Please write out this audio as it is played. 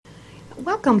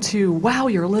Welcome to Wow,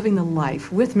 You're Living the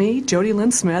Life with me, Jody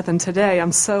Lynn Smith, and today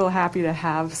I'm so happy to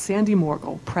have Sandy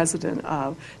Morgul, President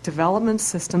of Development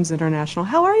Systems International.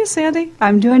 How are you, Sandy?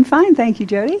 I'm doing fine, thank you,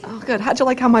 Jody. Oh, good. How'd you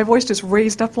like how my voice just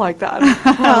raised up like that?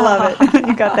 I love it.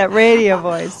 You got that radio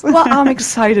voice. Well, I'm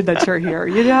excited that you're here,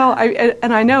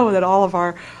 and I know that all of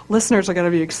our listeners are going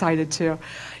to be excited too.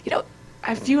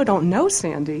 If you don't know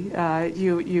Sandy,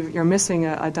 you're missing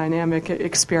a dynamic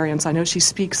experience. I know she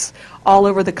speaks all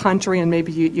over the country, and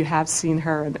maybe you have seen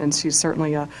her, and she's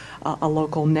certainly a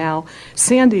local now.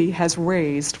 Sandy has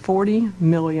raised $40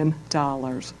 million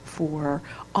for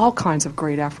all kinds of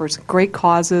great efforts, great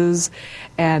causes,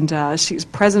 and she's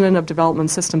president of Development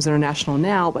Systems International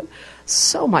now, but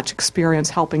so much experience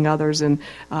helping others, and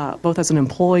both as an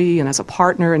employee and as a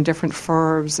partner in different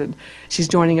firms. And she's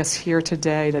joining us here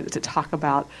today to talk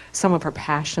about some of her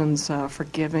passions for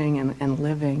giving and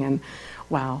living. And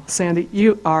wow, Sandy,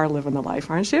 you are living the life,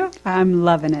 aren't you? I'm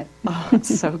loving it. Oh,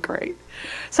 it's so great.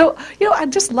 So,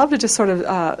 I'd just love to just sort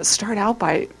of start out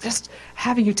by just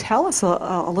having you tell us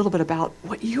a little bit about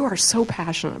what you are so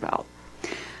passionate about.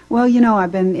 Well,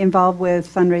 I've been involved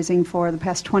with fundraising for the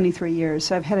past 23 years,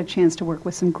 so I've had a chance to work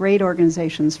with some great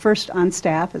organizations, first on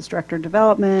staff as Director of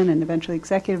Development and eventually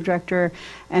Executive Director,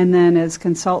 and then as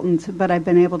consultant. But I've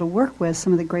been able to work with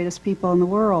some of the greatest people in the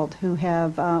world who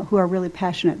are really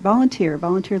passionate, volunteer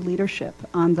leadership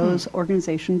on those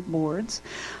organization boards.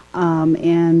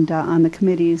 And on the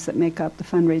committees that make up the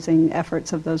fundraising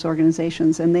efforts of those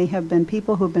organizations. And they have been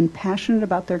people who have been passionate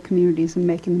about their communities and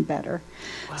making them better.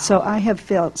 Wow. So I have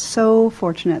felt so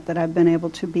fortunate that I've been able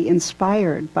to be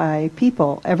inspired by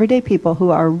people, everyday people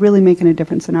who are really making a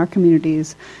difference in our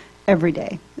communities every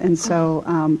day. And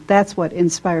so that's what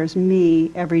inspires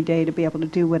me every day to be able to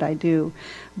do what I do.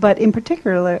 But in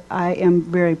particular, I am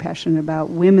very passionate about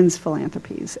women's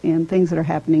philanthropies and things that are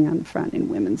happening on the front in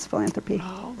women's philanthropy.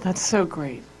 Oh, that's so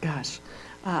great. Gosh.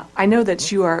 I know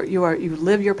that you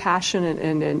live your passion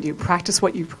and you practice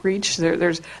what you preach.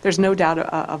 There's no doubt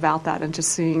about that. And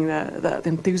just seeing the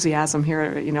enthusiasm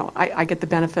here, I get the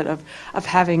benefit of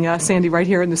having Sandy right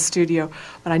here in the studio.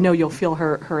 But I know you'll feel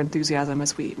her enthusiasm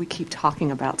as we keep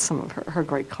talking about some of her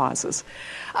great causes.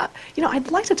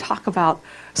 I'd like to talk about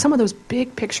some of those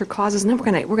big picture causes, and then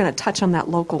we're gonna touch on that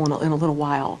local in a little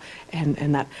while.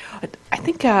 And that I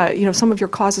think some of your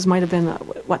causes might have been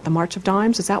the March of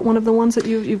Dimes. Is that one of the ones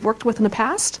that you've worked with in the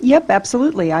past? Yep,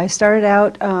 absolutely. I started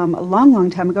out a long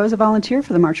time ago as a volunteer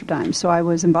for the March of Dimes. So I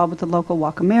was involved with the local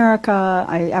Walk America.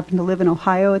 I happened to live in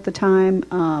Ohio at the time.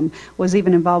 Was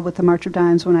even involved with the March of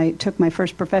Dimes when I took my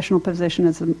first professional position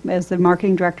as the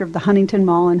marketing director of the Huntington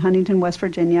Mall in Huntington, West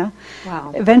Virginia.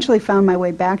 Wow. Eventually found my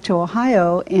way back to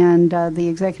Ohio, and the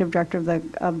executive director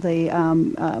of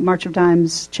the March of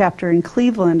Dimes chapter in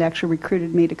Cleveland actually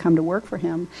recruited me to come to work for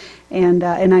him, and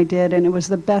I did, and it was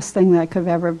the best thing that I could have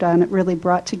ever have done. It really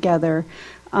brought together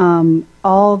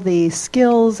all the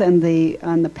skills and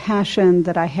the passion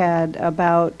that I had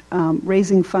about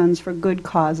raising funds for good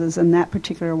causes, and that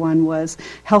particular one was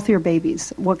healthier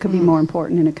babies. What could be more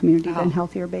important in a community than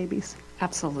healthier babies?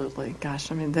 Absolutely.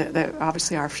 Gosh, I mean, they're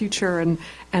obviously our future, and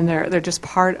they're just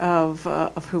part of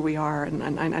who we are.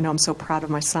 And I know I'm so proud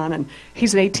of my son, and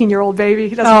he's an 18-year-old baby.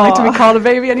 He doesn't like to be called a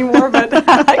baby anymore, but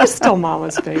he's still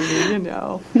mama's baby,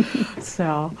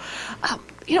 So,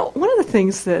 one of the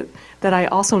things that I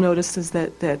also noticed is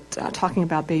that talking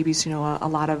about babies, a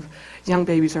lot of young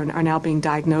babies are now being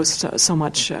diagnosed so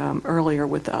much earlier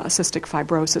with cystic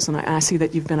fibrosis, and I see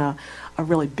that you've been a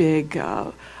really big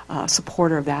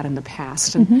supporter of that in the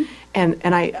past, and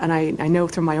I know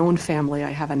through my own family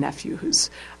I have a nephew who's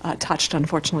touched,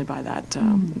 unfortunately, by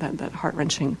that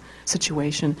heart-wrenching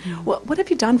situation. What have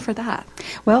you done for that?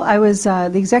 Well, I was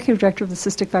the executive director of the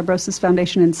Cystic Fibrosis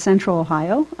Foundation in Central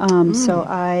Ohio, so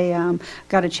I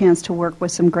got a chance to work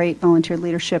with some great volunteer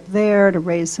leadership there to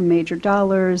raise some major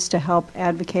dollars to help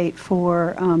advocate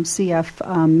for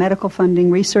CF medical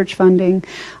funding, research funding.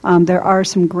 There are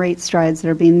some great strides that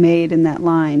are being made in that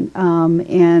line,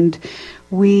 and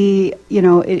we,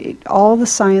 all the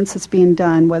science that's being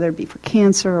done, whether it be for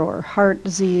cancer or heart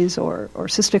disease or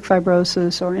cystic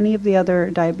fibrosis or any of the other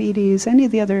diabetes, any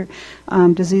of the other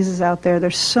diseases out there,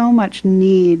 there's so much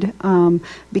need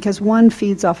because one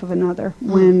feeds off of another.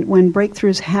 When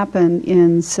breakthroughs happen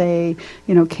in, say,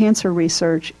 cancer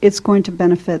research, it's going to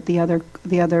benefit the other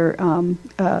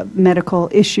medical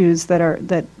issues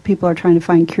that people are trying to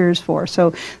find cures for.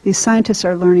 So these scientists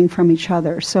are learning from each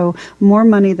other. So more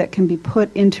money that can be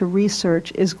put into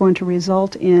research is going to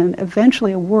result in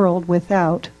eventually a world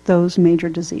without those major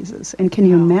diseases. And can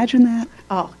you imagine that?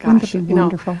 Oh, gosh. Wouldn't that be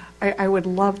wonderful? I would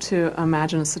love to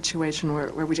imagine a situation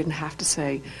where we didn't have to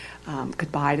say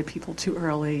goodbye to people too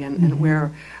early, and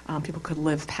where people could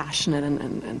live passionate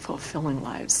and fulfilling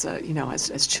lives,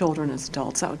 as children, as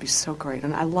adults. That would be so great.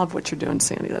 And I love what you're doing,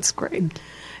 Sandy. That's great.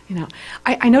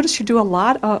 I notice you do a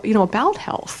lot, about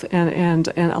health and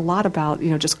a lot about,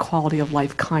 just quality of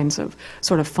life kinds of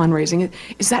sort of fundraising.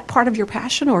 Is that part of your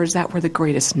passion, or is that where the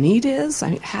greatest need is?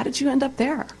 I mean, how did you end up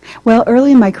there? Well,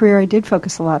 early in my career, I did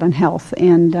focus a lot on health,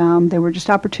 and there were just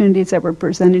opportunities that were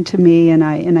presented to me, and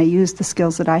I used the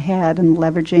skills that I had, and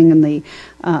leveraging and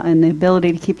the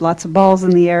ability to keep lots of balls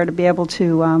in the air to be able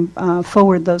to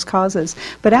forward those causes.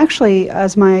 But actually,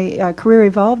 as my career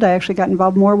evolved, I actually got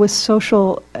involved more with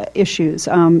social issues,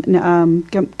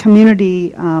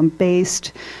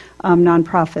 community-based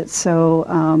nonprofits.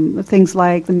 So things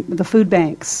like the food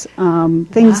banks,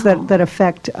 things that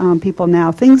affect people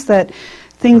now, things that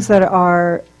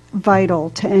are vital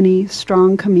to any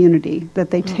strong community, that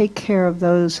they take care of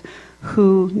those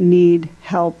who need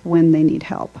help when they need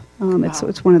help.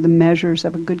 It's one of the measures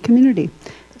of a good community.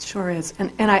 It sure is.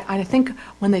 And I think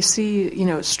when they see,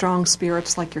 strong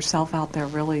spirits like yourself out there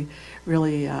really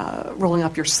rolling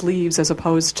up your sleeves as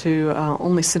opposed to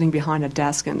only sitting behind a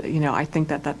desk, and, I think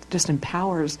that just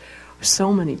empowers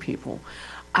so many people.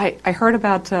 I heard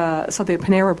about something.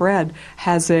 Panera Bread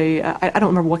has I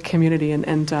don't remember what community,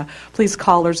 and please,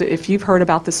 callers, if you've heard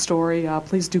about this story,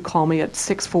 please do call me at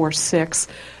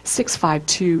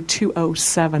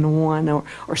 646-652-2071,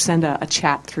 or send a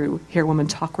chat through Hear Women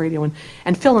Talk Radio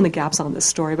and fill in the gaps on this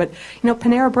story. But,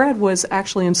 Panera Bread was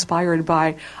actually inspired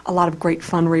by a lot of great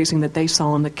fundraising that they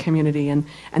saw in the community, and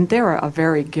they're a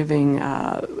very giving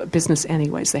business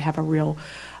anyways. They have a real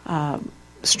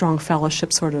strong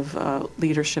fellowship sort of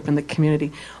leadership in the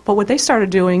community. But what they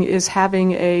started doing is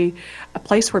having a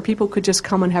place where people could just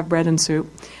come and have bread and soup,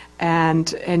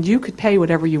 and you could pay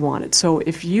whatever you wanted. So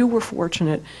if you were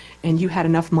fortunate and you had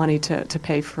enough money to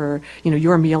pay for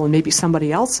your meal and maybe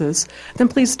somebody else's, then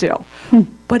please do.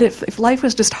 But if life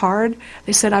was just hard,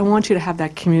 they said, I want you to have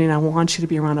that community, and I want you to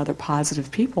be around other positive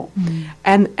people.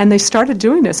 And they started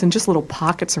doing this in just little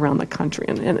pockets around the country.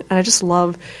 And I just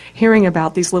love hearing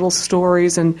about these little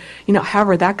stories. And,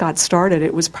 however that got started,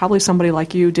 it was probably somebody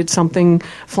like you did something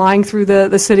flying through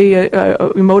the city,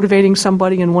 motivating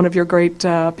somebody in one of your great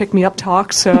pick-me-up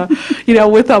talks,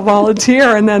 with a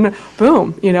volunteer. And then,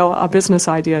 boom, a business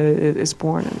idea is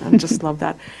born. And I just love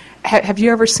that. Have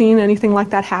you ever seen anything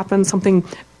like that happen, something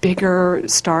bigger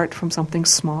start from something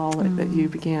small that you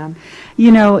began?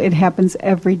 It happens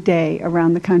every day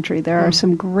around the country. There are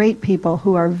some great people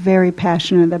who are very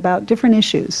passionate about different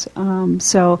issues.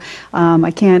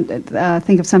 I can't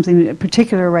think of something in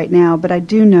particular right now, but I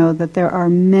do know that there are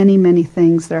many, many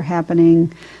things that are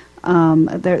happening.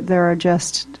 There are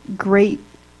just great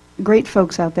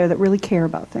folks out there that really care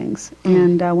about things,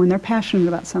 and when they're passionate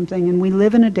about something. And we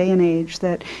live in a day and age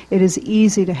that it is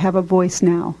easy to have a voice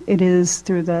now. It is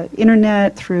through the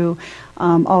internet, through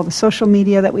all the social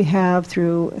media that we have,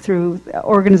 through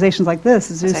organizations like this.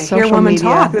 It's just social Hear Women media.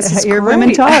 Talk. This is Hear great.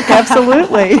 Women Talk.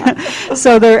 Absolutely.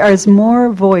 So there is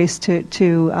more voice to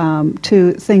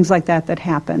things like that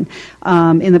happen.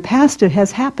 In the past, it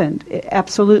has happened.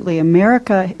 Absolutely,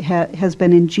 America has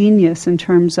been ingenious in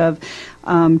terms of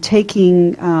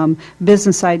taking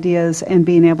business ideas and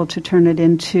being able to turn it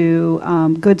into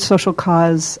good social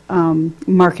cause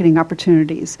marketing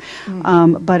opportunities.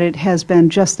 But it has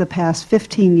been just the past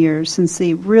 15 years since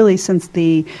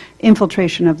the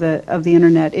infiltration of the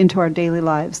internet into our daily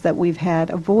lives that we've had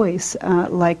a voice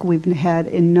like we've had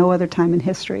in no other time in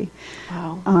history.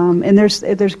 Wow. And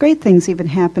there's great things even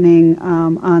happening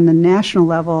on the national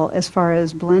level as far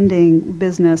as blending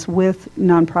business with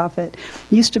nonprofit. It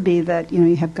used to be that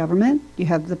you have government, you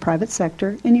have the private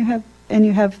sector, and you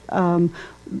have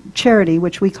charity,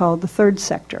 which we call the third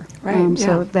sector. Right.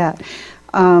 So that.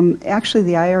 Actually,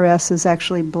 the IRS is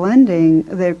actually blending.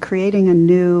 They're creating a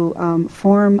new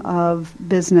form of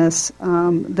business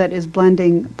that is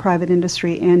blending private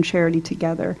industry and charity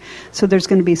together. So there's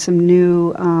going to be some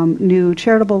new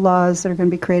charitable laws that are going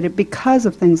to be created because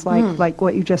of things like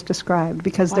what you just described.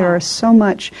 Because there's so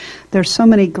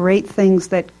many great things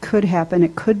that could happen.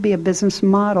 It could be a business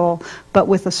model, but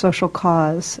with a social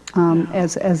cause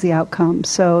as the outcome.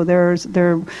 So there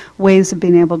are ways of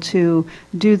being able to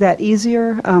do that easier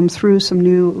through some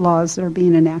new laws that are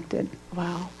being enacted.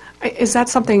 Wow. Is that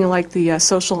something like the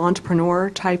social entrepreneur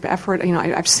type effort?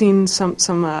 I've seen some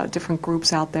different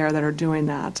groups out there that are doing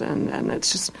that, and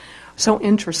it's just so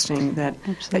interesting that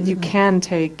you can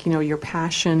take your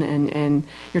passion and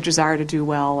your desire to do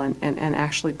well and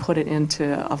actually put it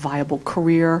into a viable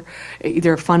career,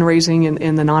 either fundraising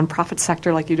in the nonprofit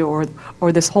sector like you do,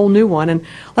 or this whole new one. And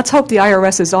let's hope the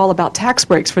IRS is all about tax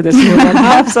breaks for this new one.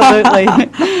 Absolutely.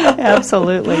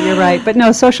 Absolutely, you're right. But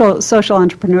no, social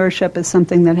entrepreneurship is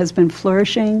something that has been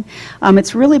flourishing.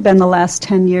 It's really been the last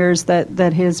 10 years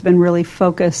that has been really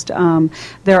focused.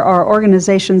 There are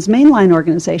organizations, mainline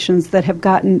organizations, that have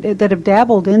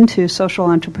dabbled into social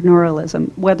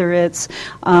entrepreneurialism, whether it's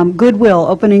Goodwill,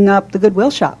 opening up the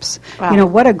Goodwill shops. Wow.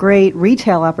 What a great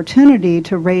retail opportunity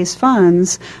to raise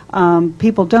funds.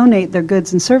 People donate their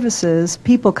goods and services.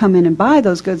 People come in and buy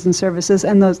those goods and services,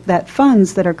 and that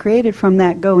funds that are created from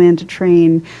that go in to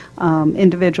train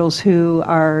individuals who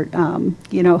are,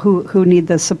 who need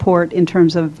the support in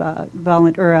terms of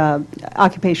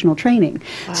occupational training.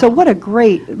 Wow. So what a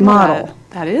great model.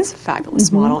 That is a fabulous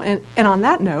model. And on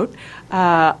that note,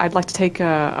 I'd like to take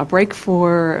a break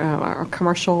for our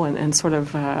commercial and sort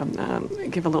of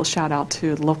give a little shout out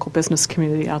to the local business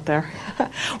community out there.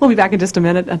 We'll be back in just a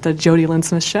minute at the Jody Lynn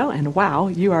Smith Show, and wow,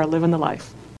 you are living the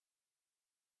life.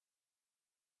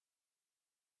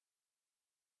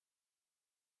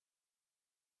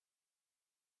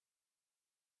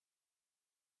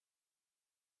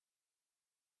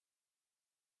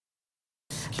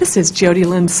 This is Jody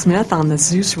Lynn Smith on the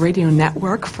Zeus Radio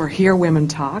Network for Hear Women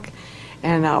Talk.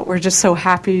 And we're just so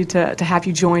happy to have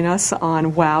you join us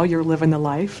on Wow, You're Living the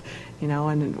Life.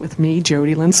 And with me,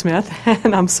 Jody Lynn Smith,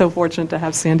 and I'm so fortunate to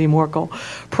have Sandy Morkel,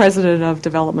 President of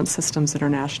Development Systems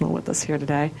International, with us here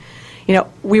today.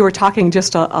 We were talking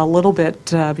just a little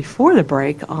bit before the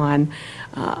break on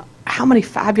how many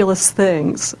fabulous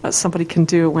things somebody can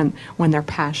do when they're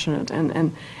passionate,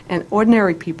 and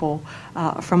ordinary people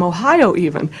from Ohio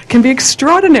even can be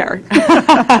extraordinary.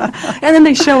 And then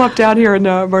they show up down here in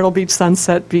Myrtle Beach,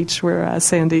 Sunset Beach, where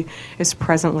Sandy is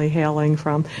presently hailing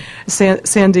from.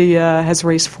 Sandy has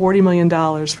raised $40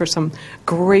 million for some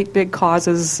great big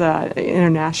causes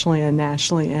internationally and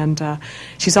nationally, and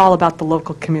she's all about the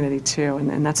local community too,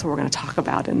 and that's what we're going to talk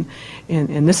about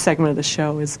in this segment of the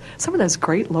show, is some of those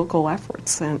great local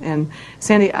efforts. And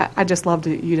Sandy, I'd just love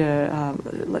you to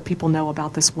let people know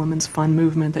about this Women's Fund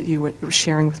movement that you were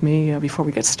sharing with me before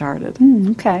we get started.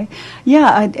 Okay.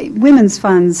 Yeah, women's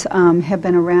funds have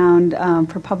been around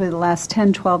for probably the last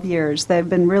 10, 12 years. They've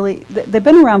been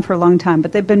around for a long time,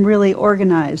 but they've been really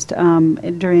organized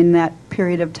during that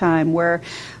period of time where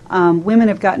women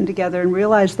have gotten together and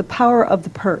realized the power of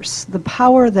the purse, the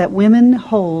power that women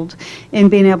hold in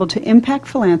being able to impact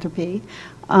philanthropy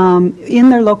in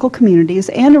their local communities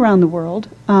and around the world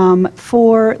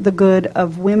for the good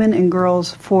of women and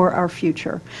girls for our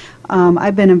future.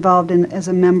 I've been involved as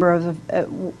a member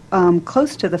of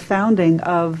close to the founding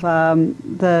of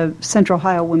the Central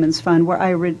Ohio Women's Fund,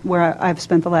 where I've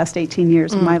spent the last 18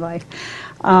 years of my life.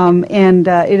 And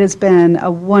it has been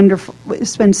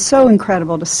it's been so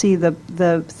incredible to see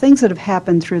the things that have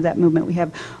happened through that movement. We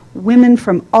have women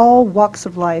from all walks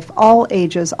of life, all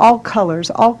ages, all colors,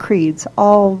 all creeds,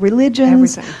 all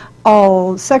religions, everything.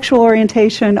 All sexual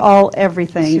orientation, all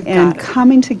everything, and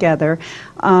coming together.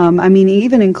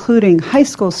 Even including high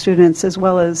school students as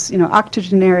well as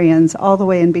octogenarians, all the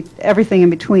way everything in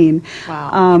between.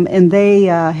 Wow. And they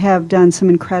have done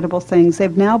some incredible things.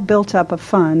 They've now built up a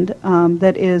fund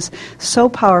that is so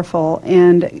powerful,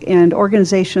 and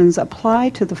organizations apply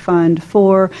to the fund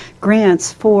for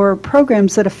grants for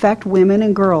programs that affect women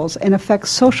and girls and affect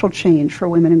social change for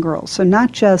women and girls. So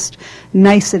not just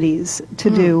niceties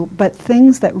to do, but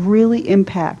things that really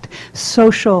impact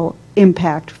social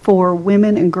impact for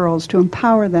women and girls, to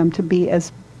empower them to be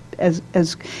as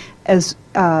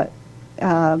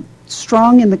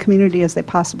strong in the community as they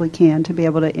possibly can, to be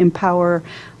able to empower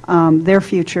their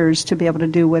futures, to be able to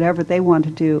do whatever they want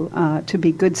to do, to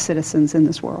be good citizens in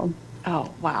this world.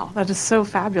 Oh, wow. That is so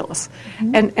fabulous.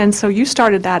 And so you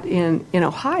started that in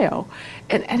Ohio.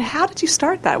 And how did you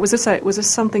start that? Was this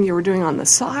something you were doing on the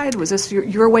side? Was this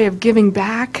your way of giving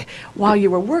back while you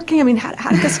were working? I mean,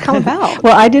 how did this come about?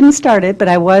 Well, I didn't start it, but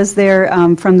I was there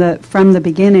from the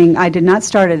beginning. I did not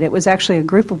start it. It was actually a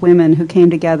group of women who came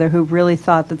together who really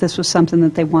thought that this was something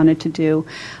that they wanted to do.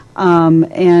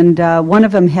 And one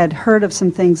of them had heard of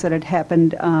some things that had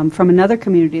happened from another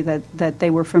community that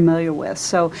they were familiar with.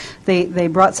 So they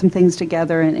brought some things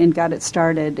together and got it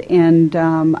started. And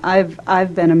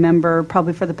I've been a member probably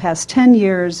probably for the past 10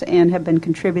 years and have been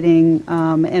contributing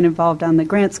and involved on the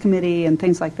grants committee and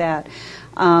things like that.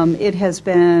 It has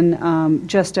been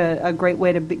just a great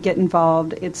way to get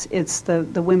involved. It's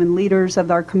the women leaders of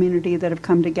our community that have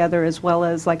come together, as well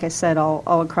as, like I said,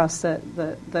 all across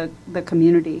the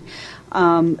community.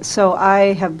 So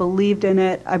I have believed in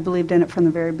it. I believed in it from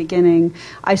the very beginning.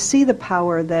 I see the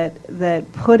power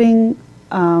that putting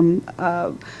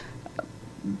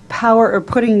power or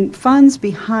putting funds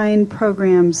behind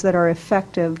programs that are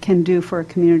effective can do for a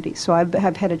community. So I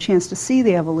have had a chance to see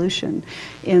the evolution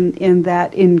in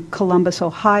that in Columbus,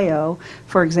 Ohio,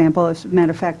 for example. As a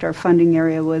matter of fact, our funding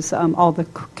area was all the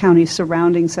counties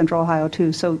surrounding Central Ohio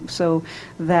too, so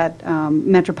that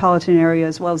metropolitan area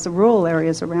as well as the rural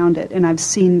areas around it, and I've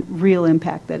seen real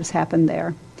impact that has happened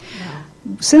there.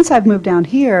 Since I've moved down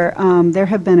here, there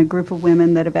have been a group of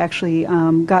women that have actually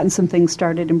gotten some things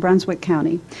started in Brunswick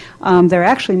County. They're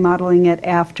actually modeling it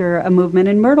after a movement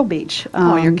in Myrtle Beach.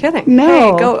 Oh, you're kidding? No.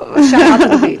 Hey, go shout out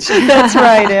to the beach. That's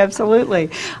right, absolutely.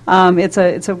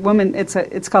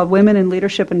 It's called Women in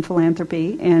Leadership and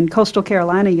Philanthropy, and Coastal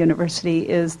Carolina University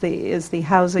is the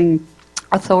housing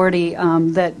authority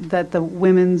that the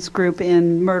women's group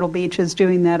in Myrtle Beach is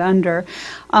doing that under.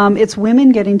 It's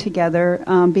women getting together,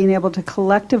 being able to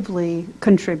collectively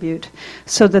contribute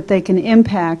so that they can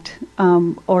impact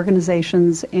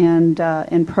organizations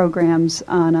and programs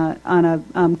on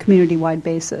a community-wide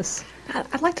basis.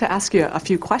 I'd like to ask you a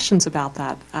few questions about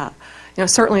that.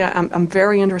 Certainly I'm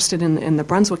very interested in the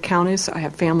Brunswick counties. I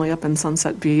have family up in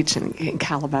Sunset Beach and in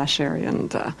Calabash area,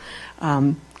 and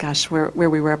where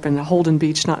we were up in Holden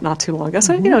Beach not too long ago.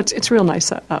 So, it's real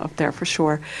nice up there for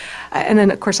sure. And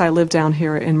then, of course, I live down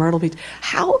here in Myrtle Beach.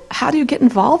 How do you get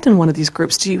involved in one of these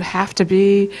groups? Do you have to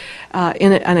be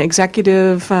in an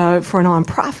executive for a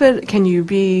nonprofit? Can you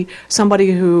be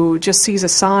somebody who just sees a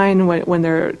sign when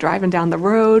they're driving down the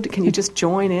road? Can you just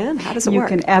join in? How does it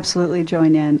work? You can absolutely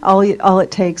join in. All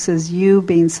it takes is you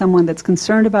being someone that's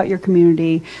concerned about your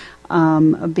community,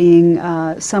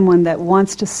 being someone that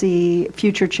wants to see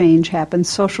future change happen,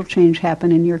 social change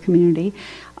happen in your community.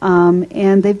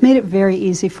 And they've made it very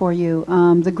easy for you.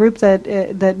 The group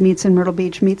that meets in Myrtle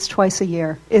Beach meets twice a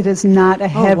year. It is not a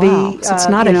heavy, wow. So it's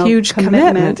not a huge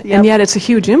commitment, Yep. and yet it's a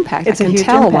huge impact. It's I can a huge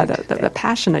tell impact. by the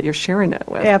passion that you're sharing it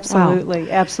with. Absolutely, Wow.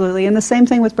 absolutely. And the same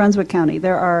thing with Brunswick County.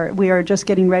 We are just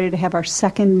getting ready to have our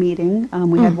second meeting.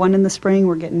 We had one in the spring.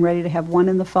 We're getting ready to have one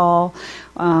in the fall.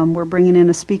 We're bringing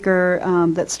in a speaker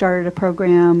that started a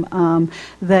program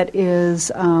that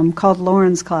is called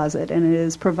Lauren's Closet, and it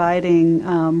is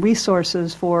providing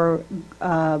resources for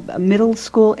middle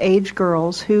school age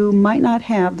girls who might not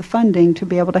have the funding to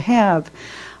be able to have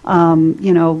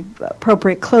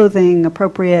appropriate clothing,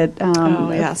 appropriate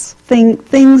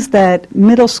things that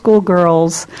middle school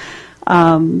girls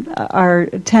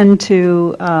tend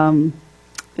to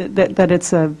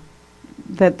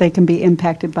that they can be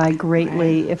impacted by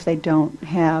greatly if they don't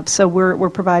have. So we're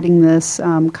providing this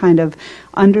kind of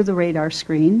under the radar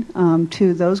screen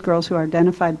to those girls who are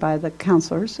identified by the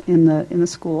counselors in the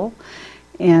school.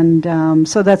 And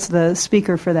so that's the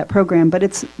speaker for that program. But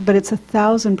it's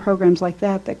 1,000 programs like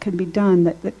that can be done,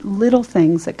 that little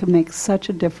things that can make such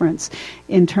a difference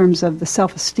in terms of the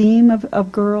self-esteem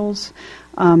of girls,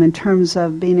 in terms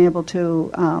of being able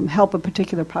to help a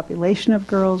particular population of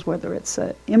girls, whether it's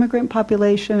an immigrant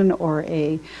population or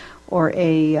a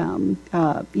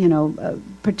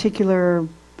particular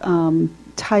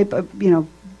type of,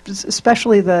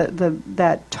 especially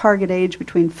that target age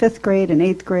between 5th grade and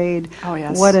 8th grade. Oh,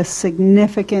 yes. What a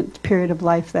significant period of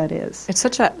life that is. It's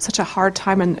such a hard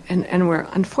time, and we're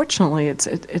unfortunately it's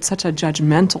such a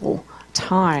judgmental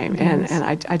time, and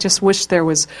I just wish there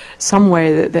was some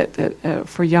way that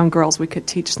for young girls we could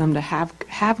teach them to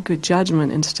have good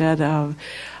judgment instead of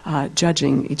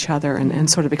judging each other and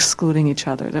sort of excluding each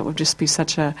other. That would just be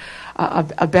such a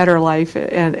better life,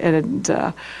 and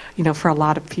for a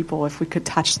lot of people if we could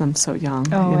touch them so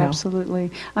young. Oh,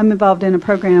 absolutely. I'm involved in a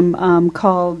program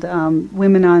called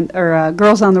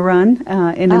Girls on the Run.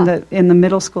 In the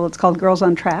middle school, it's called Girls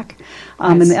on Track.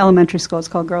 Nice. In the elementary school, it's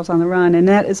called Girls on the Run, and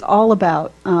that is all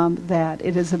about that.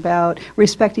 It is about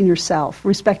respecting yourself,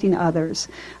 respecting others,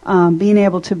 being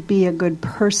able to be a good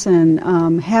person,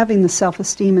 having the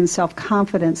self-esteem and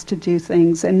self-confidence to do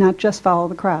things and not just follow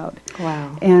the crowd.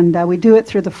 Wow. And we do it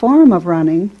through the form of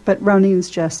running, but running is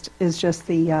just the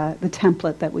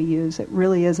template that we use. It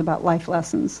really is about life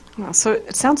lessons. Wow. So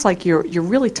it sounds like you're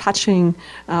really touching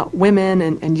women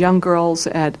and young girls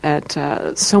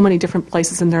at so many different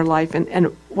places in their life. And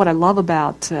what I love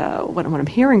about what I'm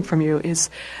hearing from you is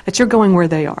that you're going where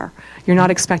they are. You're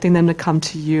not expecting them to come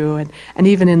to you. And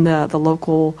even in the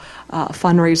local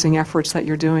fundraising efforts that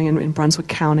you're doing in Brunswick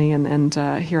County and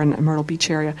here in the Myrtle Beach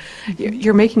area,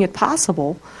 you're making it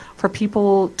possible for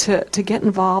people to get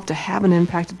involved, to have an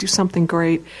impact, to do something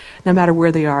great, no matter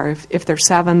where they are. If they're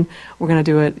 7, we're going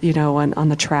to do it, on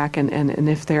the track, and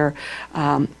if they're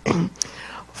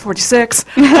 46,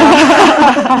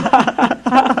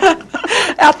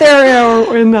 out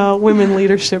there in women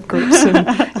leadership groups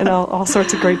and all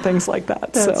sorts of great things like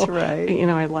that. That's so, right.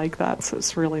 I like that. So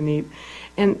it's really neat.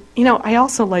 And, I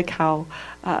also like how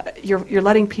you're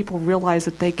letting people realize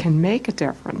that they can make a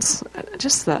difference.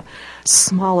 Just the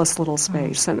smallest little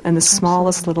space and the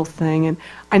smallest little thing. And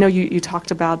I know you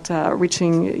talked about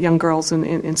reaching young girls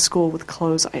in school with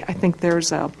clothes. I think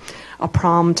there's a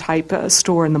prom-type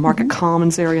store in the Market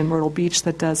Commons area in Myrtle Beach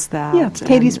that does that. Yeah,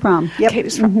 Katie's Prom. Yep.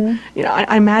 Katie's Prom.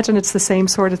 I imagine it's the same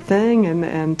sort of thing.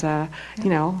 And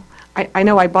I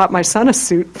know I bought my son a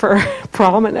suit for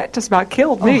prom, and that just about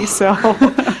killed me. So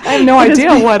I have no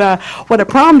idea what a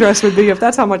prom dress would be if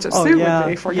that's how much a suit would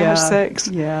be. For gosh sakes.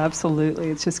 Yeah, absolutely.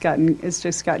 It's just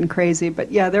gotten crazy.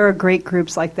 But yeah, there are great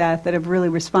groups like that have really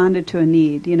responded to a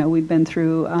need. We've been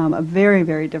through a very,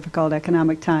 very difficult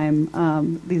economic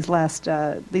time these last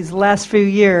few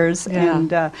years,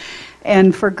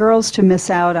 and for girls to miss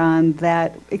out on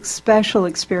that special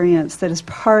experience that is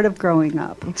part of growing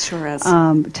up. It sure is.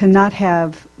 To not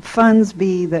have funds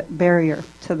be the barrier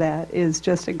to that is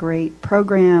just a great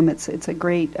program. It's a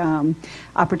great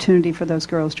opportunity for those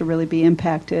girls to really be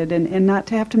impacted and not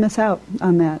to have to miss out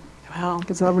on that. Well,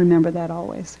 because they'll remember that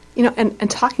always.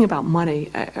 And talking about money,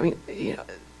 I mean,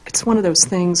 it's one of those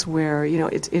things where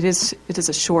it is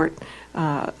a short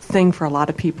thing for a lot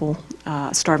of people,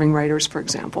 starving writers, for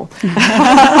example,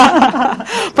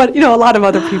 but a lot of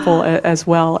other people as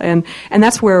well, and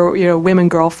that's where women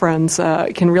girlfriends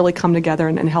can really come together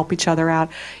and help each other out,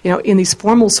 in these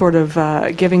formal sort of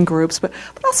giving groups, but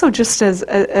also just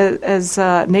as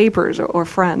neighbors or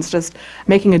friends, just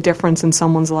making a difference in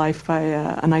someone's life by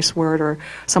a nice word or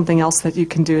something else that you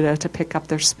can do to pick up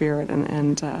their spirit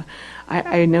and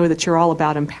I know that you're all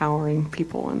about empowering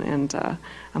people, and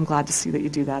I'm glad to see that you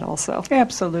do that also.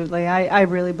 Absolutely. I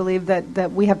really believe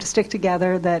that we have to stick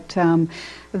together, that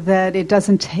it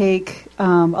doesn't take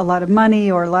a lot of money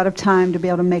or a lot of time to be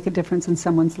able to make a difference in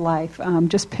someone's life.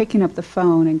 Just picking up the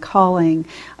phone and calling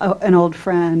an old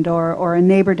friend or a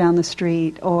neighbor down the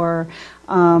street or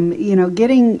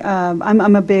getting.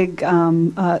 I'm a big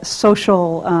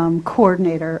social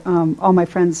coordinator. All my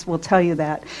friends will tell you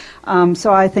that.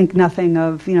 So I think nothing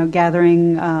of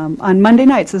gathering on Monday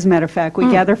nights. As a matter of fact,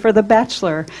 we gather for the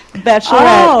Bachelorette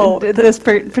this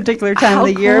particular time of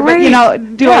the year. Great.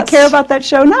 But do I care about that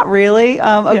show? Not really.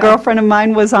 A girlfriend of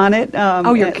mine was on it.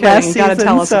 You're kidding! Last You got to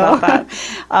tell us about that.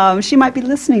 She might be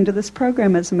listening to this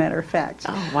program, as a matter of fact.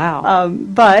 Oh wow!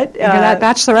 But that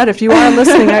Bachelorette, if you are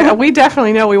listening, we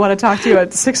definitely know we want to talk to you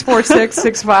at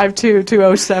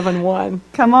 646-652-2071.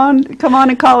 Come on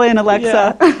and call in,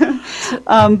 Alexa. Yeah.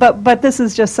 But this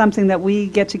is just something that we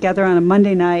get together on a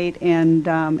Monday night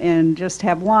and just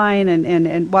have wine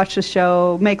and watch the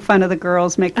show, make fun of the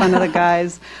girls, make fun of the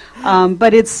guys.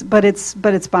 But it's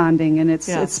bonding, and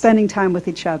it's spending time with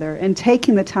each other and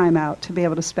taking the time out to be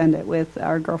able to spend it with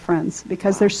our girlfriends,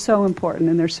 because they're so important,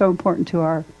 and they're so important to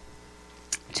our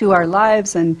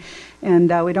lives, and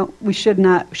we should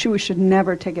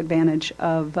never take advantage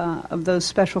of those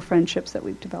special friendships that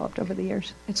we've developed over the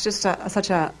years. It's just such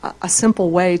a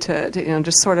simple way to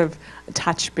just sort of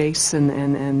touch base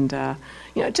and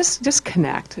just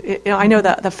connect. I know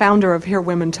that the founder of Here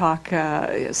Women Talk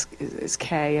is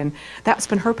Kay, and that's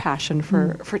been her passion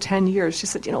for 10 years. She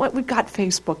said, what, we've got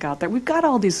Facebook out there, we've got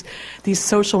all these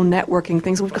social networking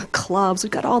things, we've got clubs,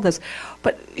 we've got all this,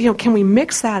 but can we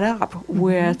mix that up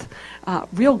with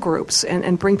real groups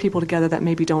and bring people together that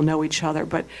maybe don't know each other,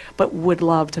 but would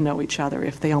love to know each other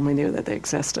if they only knew that they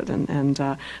existed. And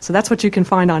so that's what you can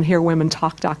find on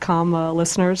HereWomenTalk.com,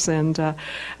 listeners. And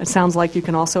it sounds like you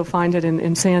can also find it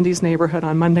in Sandy's neighborhood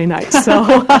on Monday nights. So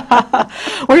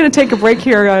we're going to take a break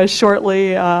here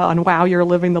shortly on Wow, You're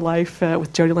Living the Life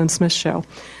with Jody Lynn Smith Show.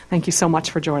 Thank you so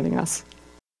much for joining us.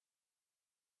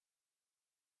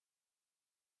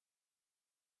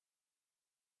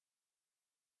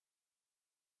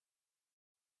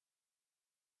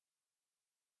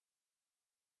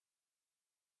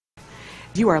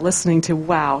 You are listening to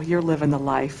Wow, You're Living the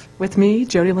Life with me,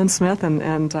 Jody Lynn Smith,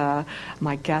 and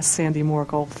my guest, Sandy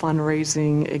Morkel,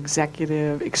 fundraising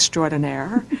executive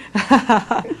extraordinaire.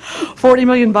 $40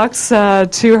 million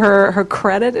to her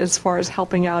credit as far as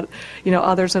helping out,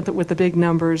 others with the big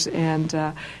numbers, and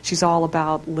she's all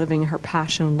about living her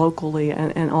passion locally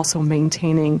and also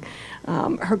maintaining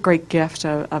her great gift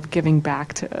of giving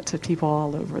back to people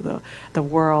all over the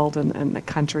world and the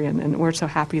country, and we're so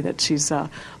happy that she's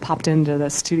popped into the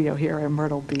studio here in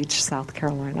Myrtle Beach, South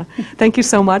Carolina. Thank you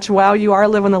so much. Wow, you are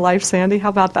living the life, Sandy. How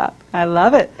about that? I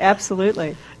love it.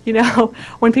 Absolutely.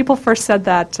 When people first said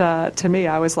that to me,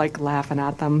 I was like laughing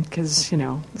at them because,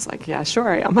 it's like, yeah, sure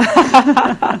I am.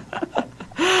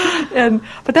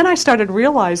 But then I started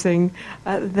realizing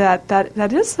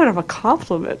that is sort of a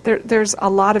compliment. There's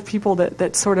a lot of people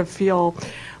that sort of feel,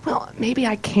 well, maybe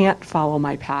I can't follow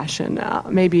my passion.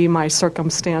 Maybe my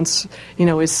circumstance,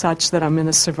 is such that I'm in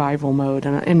a survival mode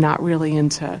and I'm not really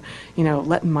into,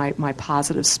 letting my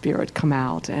positive spirit come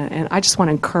out. And I just want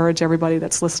to encourage everybody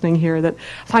that's listening here that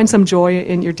find some joy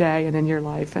in your day and in your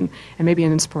life and maybe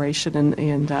an inspiration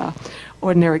and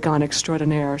ordinary gone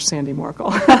extraordinaire, Sandy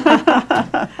Morkel.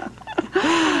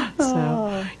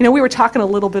 So, we were talking a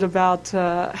little bit about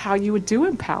how you would do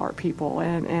empower people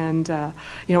and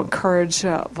encourage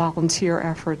volunteer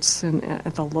efforts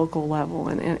at the local level,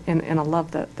 and I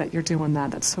love that you're doing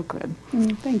that. That's so good.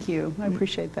 Thank you. I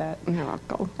appreciate that. You're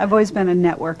welcome. I've always been a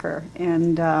networker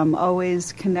and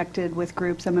always connected with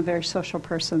groups. I'm a very social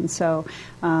person, so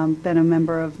been a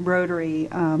member of Rotary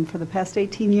for the past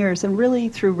 18 years, and really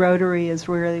through Rotary is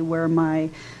really where my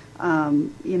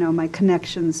my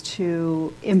connections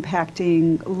to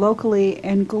impacting locally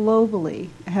and globally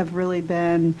have really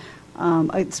been,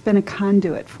 it's been a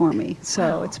conduit for me.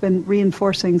 So Wow. It's been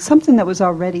reinforcing something that was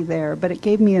already there, but it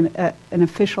gave me an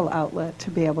official outlet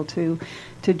to be able to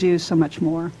do so much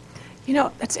more.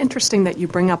 It's interesting that you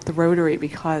bring up the Rotary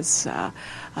because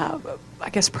I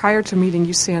guess prior to meeting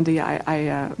you, Sandy,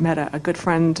 I met a good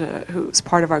friend who's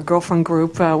part of our girlfriend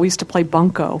group. We used to play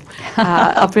bunco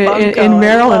up in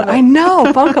Maryland. I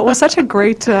know, bunco was such a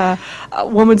great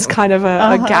woman's kind of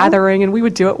a gathering, and we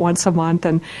would do it once a month,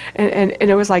 and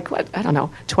it was like,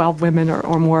 12 women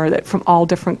or more from all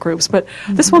different groups. But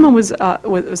this woman was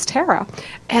Tara,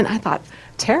 and I thought,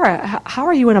 Tara, how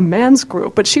are you in a men's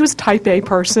group? But she was a type A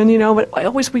person, but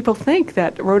always people think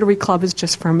that Rotary Club is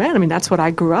just for men. I mean, that's what I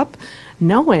grew up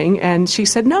knowing. And she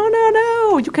said,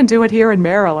 no, you can do it here in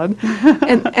Maryland.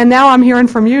 and now I'm hearing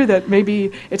from you that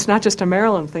maybe it's not just a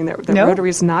Maryland thing, that No.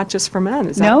 Rotary is not just for men.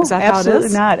 Is that how it is?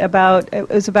 Absolutely not. It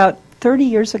was about 30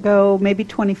 years ago, maybe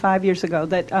 25 years ago,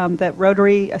 that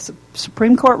Rotary, a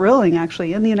Supreme Court ruling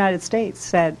actually in the United States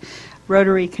said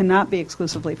Rotary cannot be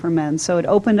exclusively for men. So it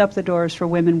opened up the doors for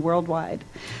women worldwide.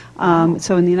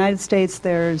 So in the United States,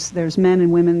 there's men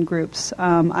and women groups.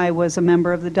 I was a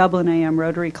member of the Dublin AM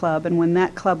Rotary Club, and when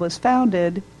that club was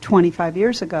founded 25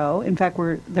 years ago, in fact,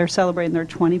 they're celebrating their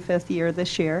 25th year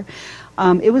this year.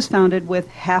 It was founded with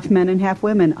half men and half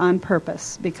women on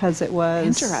purpose because it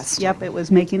was interesting. Yep, it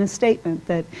was making a statement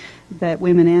that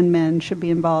women and men should be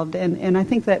involved, and I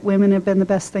think that women have been the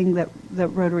best thing that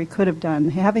Rotary could have done.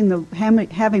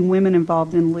 Having women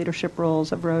involved in leadership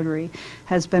roles of Rotary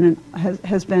has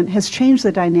changed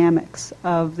the dynamics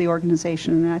of the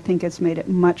organization, and I think it's made it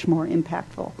much more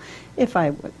impactful, if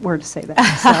I were to say that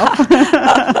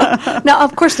myself. Now,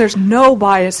 of course, there's no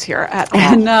bias here at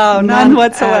all. No, none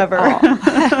whatsoever.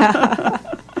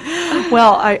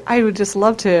 Well, I would just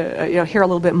love to hear a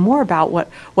little bit more about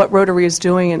what Rotary is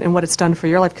doing and what it's done for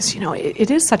your life, because it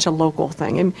is such a local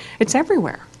thing and it's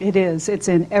everywhere. It is. It's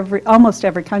in almost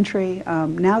every country.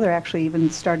 Now they're actually even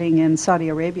starting in Saudi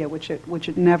Arabia, which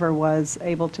it never was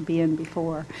able to be in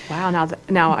before. Wow.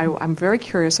 Now I'm very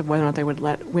curious of whether or not they would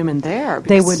let women there.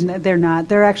 They wouldn't. They're not.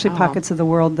 There are actually pockets of the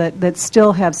world that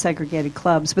still have segregated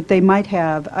clubs, but they might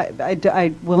have.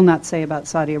 I will not say about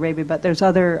Saudi Arabia, but there's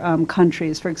other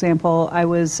countries. For example, I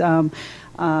was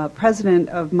president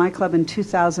of my club in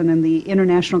 2000, and the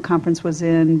international conference was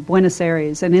in Buenos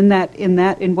Aires. And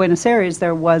in Buenos Aires,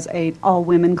 there was an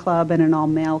all-women club and an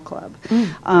all-male club.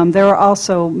 There were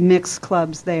also mixed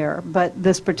clubs there, but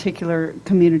this particular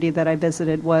community that I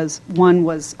visited one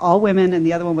was all women and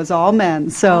the other one was all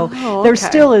men. So there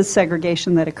still is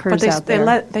segregation that occurs out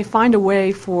there. They find a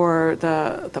way for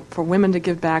for women to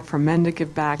give back, for men to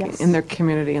give back Yes. in their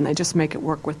community, and they just make it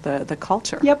work with the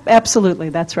culture. Yep, absolutely.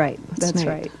 That's right. That's neat.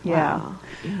 right. Yeah. Wow.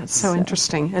 Yeah, it's so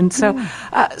interesting. And so,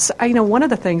 one of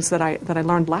the things that I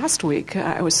learned last week,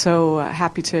 I was so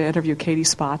happy to interview Katie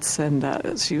Spots, and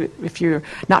if you're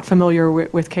not familiar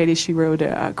with Katie, she rode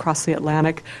across the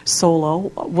Atlantic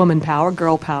solo, woman power,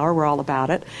 girl power. We're all about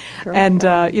it.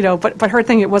 But her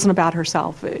thing, it wasn't about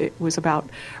herself. It was about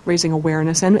raising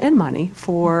awareness and money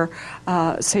for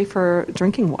safer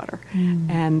drinking water,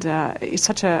 and it's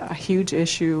such a huge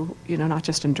issue. Not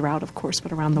just in drought, of course,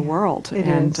 but around the world. It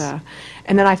is.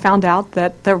 And then I found out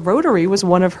that the Rotary was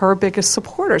one of her biggest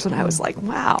supporters, and I was like,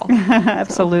 wow.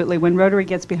 Absolutely. When Rotary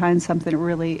gets behind something,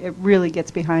 it really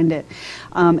gets behind it.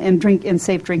 And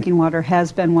safe drinking water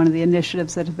has been one of the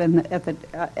initiatives that have been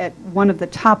at one of the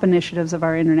top initiatives of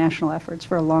our international efforts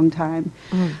for a long time.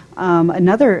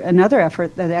 Another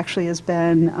effort that actually has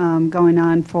been going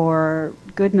on for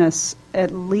goodness,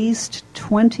 at least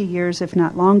 20 years, if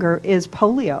not longer, is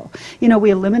polio. We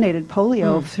eliminated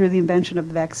polio through the invention of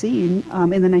the vaccine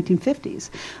in the 1950s,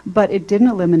 but it didn't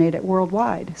eliminate it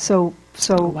worldwide. So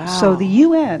the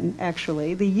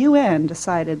UN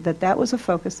decided that was a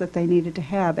focus that they needed to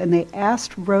have, and they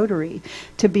asked Rotary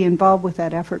to be involved with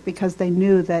that effort because they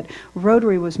knew that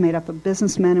Rotary was made up of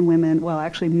businessmen and women, well,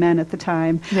 actually men at the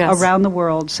time, around the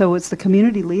world. So it's the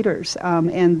community leaders,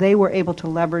 and they were able to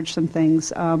leverage some things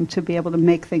to be able to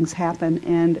make things happen.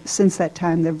 And since that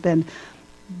time, there have been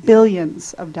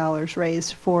billions of dollars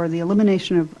raised for the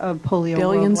elimination of polio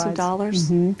Billions worldwide. of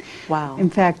dollars? Wow. In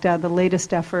fact, the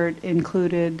latest effort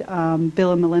included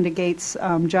Bill and Melinda Gates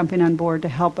jumping on board to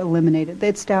help eliminate it.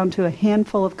 It's down to a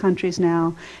handful of countries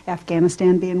now,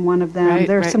 Afghanistan being one of them.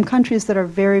 There are some countries that are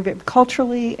very, very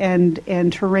culturally and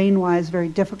terrain-wise very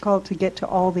difficult to get to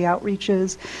all the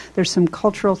outreaches. There's some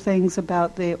cultural things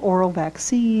about the oral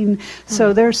vaccine.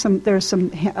 So there's some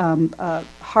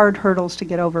hard hurdles to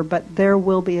get over, but there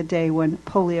will be a day when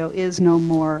polio is no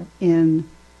more in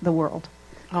the world.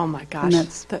 Oh my gosh,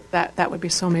 that would be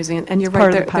so amazing. And you're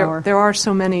right, there are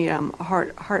so many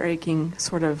heart-aching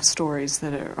sort of stories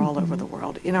that are all over the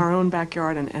world, in our own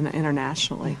backyard and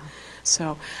internationally.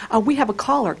 So we have a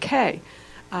caller, Kay,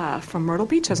 from Myrtle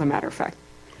Beach, as a matter of fact.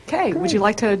 Kay, would you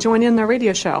like to join in the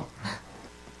radio show?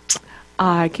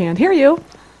 I can't hear you.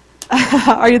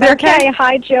 Are you there, Kay? Okay,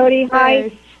 hi, Jody.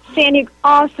 Hi, Sandy.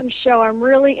 Awesome show. I'm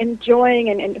really enjoying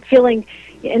and feeling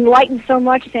enlightened so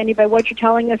much, Sandy, by what you're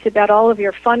telling us about all of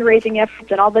your fundraising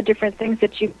efforts and all the different things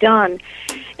that you've done.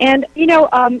 And,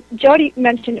 Jody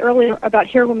mentioned earlier about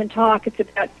Hear Women Talk. It's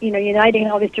about, uniting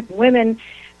all these different women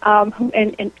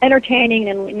and entertaining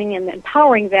and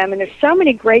empowering them. And there's so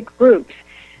many great groups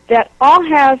that all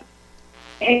have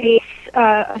a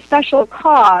special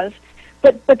cause,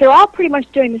 but they're all pretty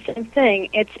much doing the same thing.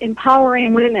 It's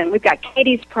empowering women. We've got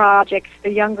Katie's Projects,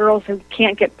 the young girls who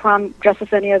can't get prom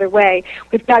dresses any other way.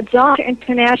 We've got Zonta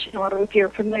International, if you're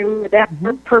familiar with that.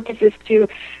 Her purpose is to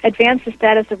advance the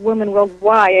status of women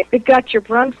worldwide. We've got your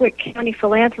Brunswick County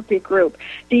Philanthropy Group.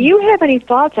 Do you have any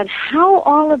thoughts on how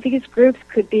all of these groups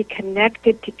could be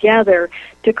connected together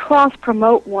to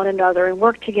cross-promote one another and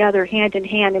work together hand in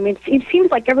hand? I mean, it seems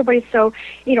like everybody's so,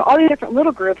 all these different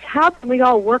little groups, how can we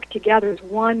all work together as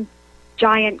one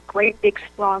giant, great, big,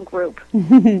 strong group?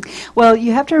 Well,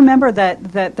 you have to remember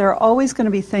that there are always going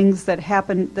to be things that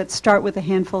happen that start with a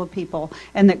handful of people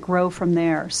and that grow from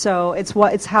there. So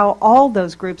it's how all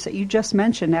those groups that you just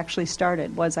mentioned actually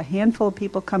started, was a handful of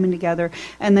people coming together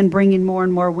and then bringing more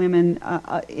and more women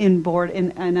in board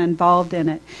and involved in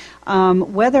it.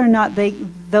 Whether or not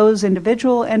those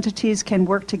individual entities can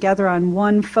work together on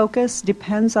one focus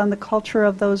depends on the culture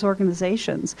of those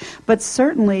organizations. But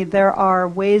certainly there are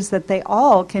ways that they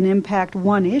all can impact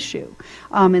one issue,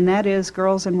 and that is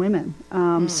girls and women.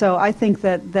 So I think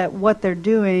that what they're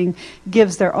doing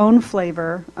gives their own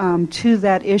flavor to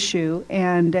that issue,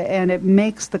 and it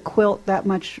makes the quilt that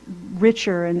much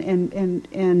richer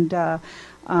and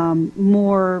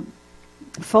more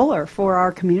fuller for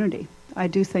our community. I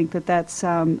do think that's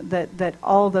that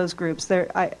all those groups,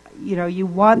 you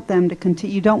want them to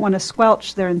continue. You don't want to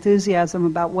squelch their enthusiasm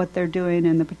about what they're doing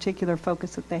and the particular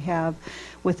focus that they have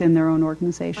within their own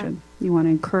organization. You want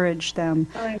to encourage them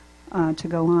to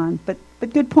go on. But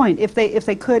good point. If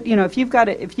they could,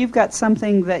 if you've got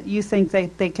something that you think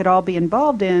they could all be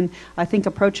involved in, I think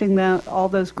approaching all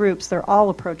those groups, they're all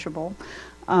approachable.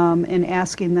 And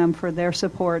asking them for their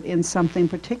support in something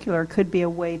particular could be a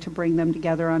way to bring them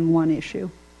together on one issue.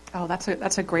 Oh, that's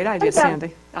a great idea,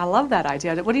 Sandy. I love that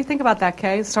idea. What do you think about that,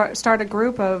 Kay? Start a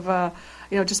group of,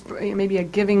 just maybe a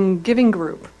giving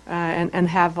group, and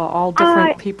have all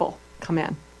different people come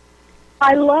in.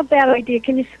 I love that idea.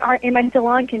 Am I still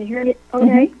on? Can you hear me?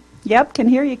 Okay. Yep, can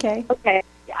hear you, Kay. Okay.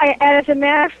 As a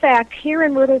matter of fact, here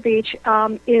in Myrtle Beach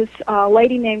is a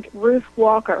lady named Ruth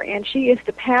Walker, and she is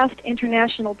the past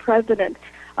international president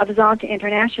of Zonta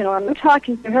International. And I'm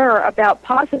talking to her about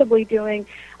possibly doing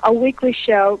a weekly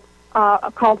show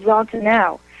called Zonta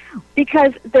Now,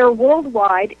 because they're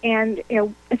worldwide, and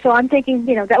so I'm thinking,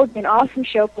 that would be an awesome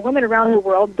show for women around the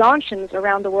world, Dontians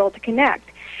around the world, to connect.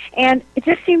 And it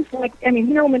just seems like,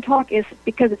 Here Women Talk is,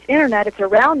 because it's internet, it's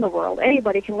around the world.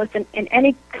 Anybody can listen in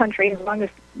any country as long as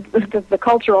the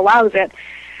culture allows it.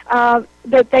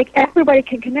 That everybody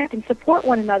can connect and support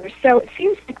one another. So it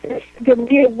seems like there would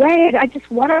be a way. I just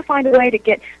want to find a way to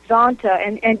get Zonta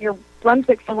and your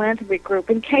Brunswick Philanthropy Group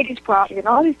and Katie's Project and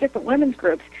all these different women's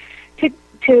groups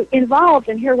to involve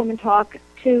in Hear Women Talk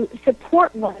to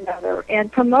support one another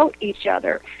and promote each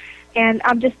other. And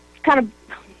I'm just kind of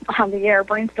on the air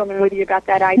brainstorming with you about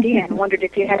that idea and wondered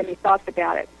if you had any thoughts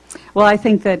about it. Well, I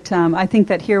think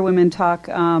that Hear Women Talk,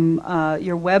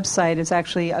 your website is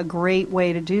actually a great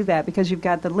way to do that, because you've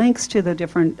got the links to the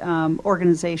different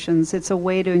organizations. It's a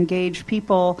way to engage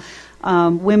people,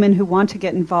 women who want to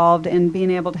get involved, and being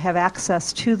able to have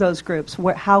access to those groups.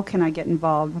 How can I get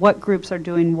involved? What groups are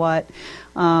doing what?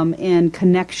 And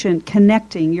connecting.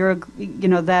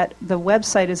 That the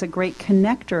website is a great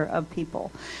connector of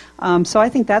people. So I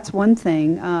think that's one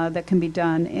thing that can be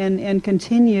done, and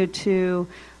continue to,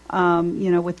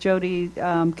 with Jody,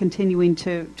 continuing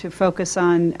to focus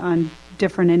on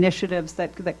different initiatives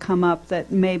that come up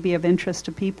that may be of interest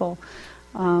to people,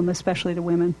 especially to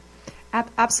women.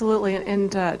 Absolutely,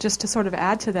 and just to sort of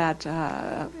add to that,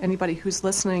 anybody who's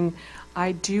listening,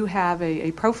 I do have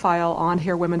a profile on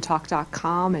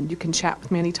hearwomentalk.com, and you can chat with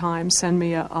me anytime, send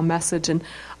me a message, and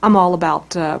I'm all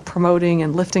about promoting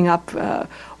and lifting up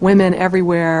women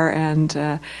everywhere, and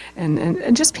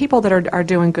just people that are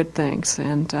doing good things.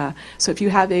 And so if you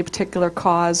have a particular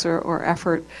cause or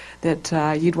effort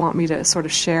that you'd want me to sort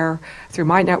of share through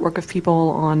my network of people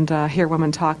on Hear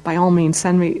Women Talk, by all means,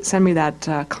 send me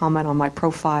that comment on my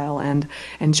profile and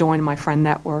join my friend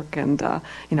network, and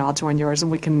I'll join yours,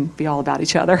 and we can be all about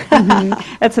each other.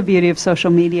 Mm-hmm. That's the beauty of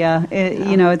social media.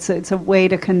 It's a way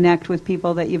to connect with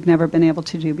people that you've never been able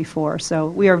to do before. So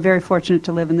we are very fortunate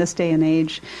to live in this day and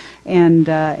age, and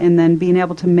then being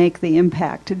able to make the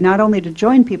impact, not only to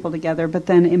join people together, but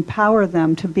then empower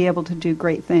them to be able to do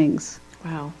great things.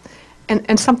 Wow.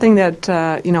 And something that,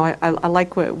 I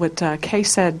like what Kay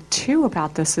said, too,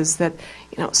 about this is that,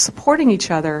 supporting each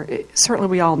other, certainly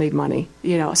we all need money,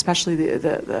 especially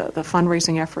the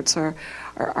fundraising efforts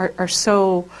are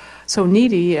so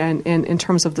needy, and in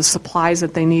terms of the supplies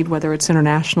that they need, whether it's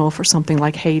international for something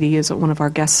like Haiti, as one of our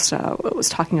guests was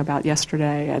talking about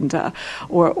yesterday, and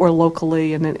or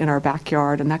locally and in our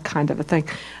backyard and that kind of a thing.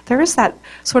 There is that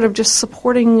sort of just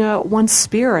supporting one's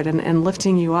spirit and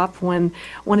lifting you up when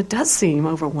it does seem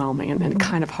overwhelming and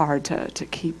kind of hard to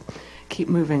keep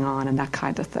moving on and that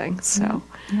kind of thing. So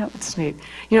it's neat.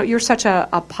 You're such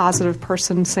a positive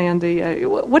person, Sandy.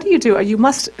 What do? You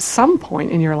must, at some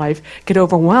point in your life, get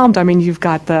overwhelmed. You've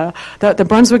got the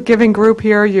Brunswick Giving Group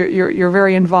here. You're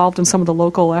very involved in some of the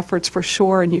local efforts for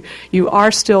sure, and you are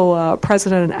still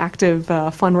president and active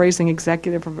fundraising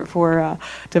executive for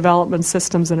Development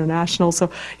Systems International. So,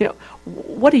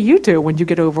 what do you do when you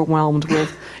get overwhelmed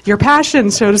with your passion,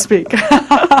 so to speak?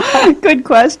 Good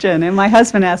question, and my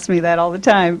husband asks me that all the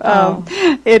time.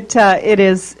 It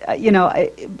is,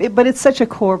 but it's such a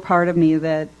core part of me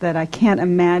that I can't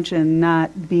imagine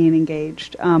not being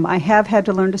engaged. I have had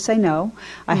to learn to say no.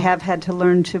 I have had to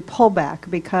learn to pull back,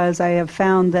 because I have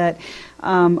found that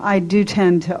I do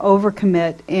tend to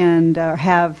overcommit and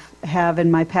have in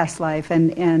my past life,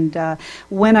 and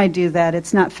when I do that,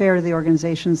 it's not fair to the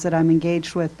organizations that I'm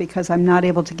engaged with, because I'm not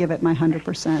able to give it my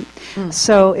 100%.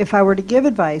 So if I were to give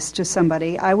advice to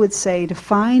somebody, I would say to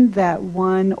find that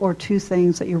one or two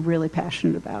things that you're really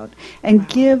passionate about and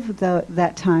give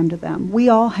that time to them. We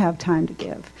all have time to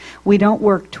give. We don't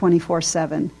work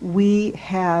 24/7. We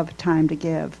have time to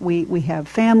give. We have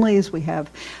families, we have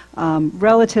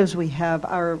relatives, we have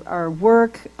our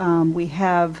work, we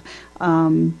have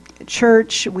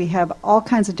church, we have all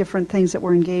kinds of different things that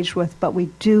we're engaged with, but we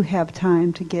do have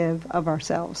time to give of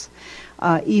ourselves,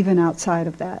 even outside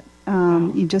of that.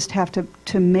 You just have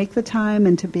to make the time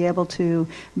and to be able to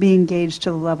be engaged to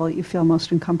the level that you feel most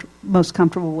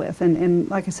comfortable with. And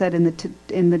like I said, in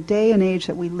the day and age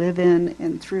that we live in,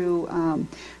 and through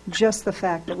just the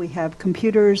fact that we have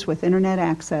computers with internet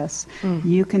access,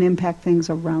 you can impact things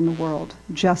around the world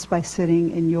just by sitting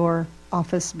in your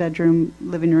office, bedroom,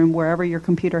 living room, wherever your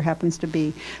computer happens to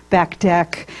be, back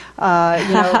deck,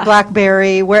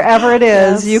 BlackBerry, wherever it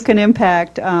is, you can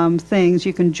impact things.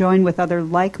 You can join with other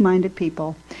like-minded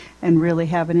people and really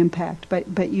have an impact.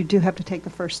 But you do have to take the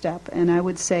first step. And I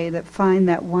would say that find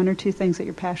that one or two things that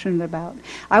you're passionate about.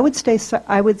 I would say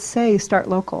start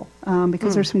local,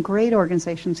 because there's some great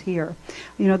organizations here.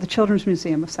 You know, the Children's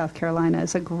Museum of South Carolina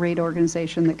is a great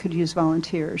organization that could use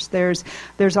volunteers. There's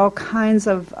all kinds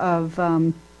of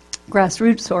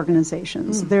grassroots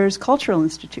organizations. There's cultural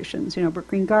institutions, you know, Brook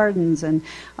Green Gardens and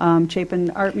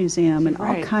Chapin Art Museum and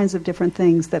all kinds of different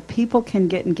things that people can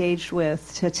get engaged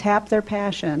with to tap their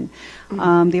passion.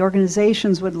 The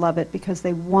organizations would love it because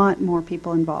they want more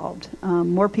people involved.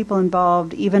 More people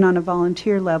involved, even on a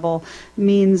volunteer level,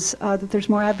 means that there's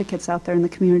more advocates out there in the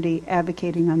community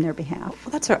advocating on their behalf.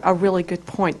 Well, that's a really good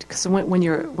point, because when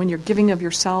you're giving of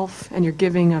yourself and you're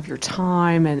giving of your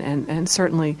time and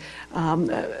certainly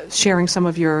sharing some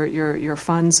of your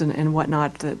funds and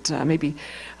whatnot, that maybe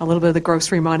a little bit of the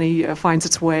grocery money finds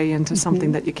its way into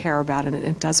something that you care about, and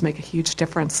it does make a huge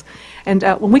difference. And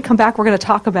when we come back, we're going to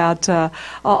talk about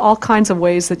all kinds of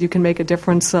ways that you can make a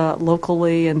difference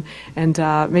locally, and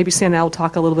maybe Sandy and I will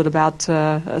talk a little bit about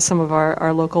some of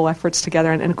our local efforts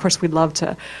together. And of course, we'd love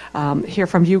to hear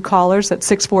from you callers at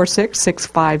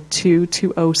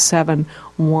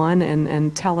 646-652-2071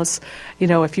 and tell us, you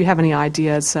know, if you have any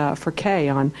ideas for Kay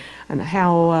on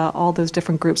how all those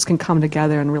different groups can come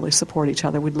together and really support each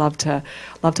other. We'd love to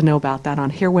know about that on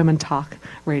Hear Women Talk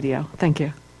Radio. Thank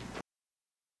you.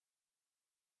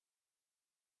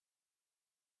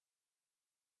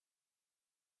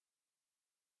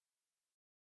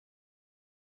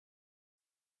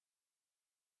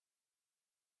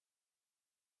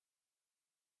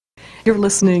 You're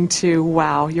listening to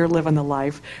Wow, You're Living the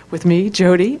Life with me,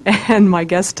 Jody, and my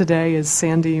guest today is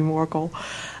Sandy Morkel.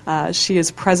 She is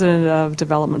president of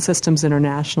Development Systems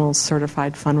International,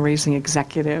 certified fundraising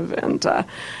executive, and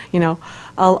you know,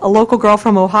 a local girl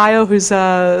from Ohio who's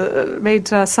made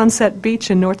Sunset Beach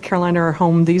in North Carolina her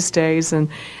home these days, and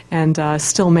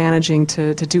still managing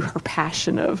to do her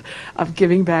passion of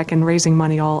giving back and raising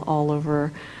money all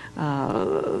over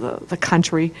the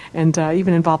country, and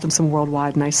even involved in some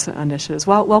worldwide nice initiatives.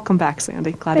 Well, welcome back,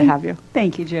 Sandy. Glad to have you.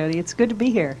 Thank you, Jody. It's good to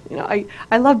be here. You know,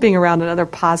 I love being around another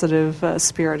positive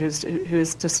spirit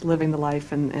who's just living the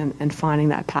life and finding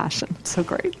that passion. It's so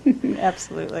great.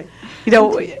 Absolutely. You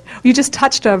know, you just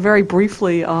touched very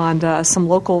briefly on some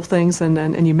local things,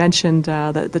 and you mentioned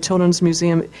the Children's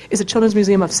Museum. Is it Children's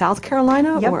Museum of South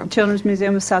Carolina? Yep, or? Children's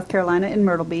Museum of South Carolina in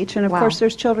Myrtle Beach. And, of course,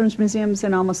 there's children's museums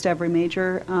in almost every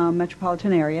major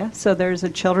metropolitan area. So there's a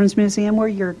children's museum where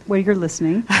you're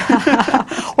listening.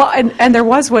 Well, and there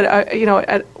was what, you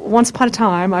know, once upon a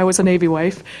time, I was a Navy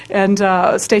wife and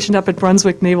stationed up at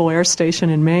Brunswick Naval Air Station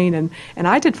in Maine, and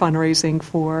I did fundraising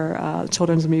for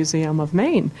Children's Museum of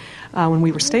Maine when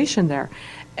we were stationed there.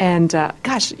 And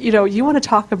gosh, you know, you want to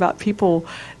talk about people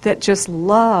that just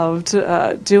loved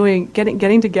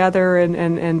getting together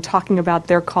and talking about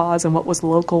their cause and what was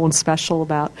local and special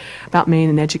about Maine,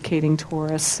 and educating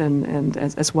tourists and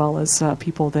as well as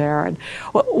people there. And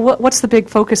what's the big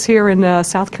focus here in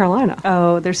South Carolina?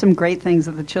 Oh, there's some great things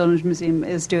that the Children's Museum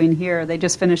is doing here. They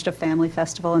just finished a family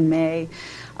festival in May.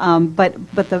 But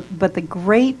the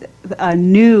great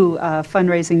new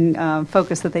fundraising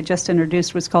focus that they just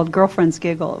introduced was called Girlfriends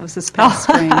Giggle. It was this past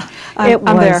spring.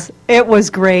 It was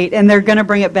great, and they're going to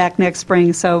bring it back next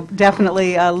spring. So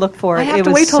definitely look for it. I have it to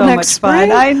was wait till so next much spring?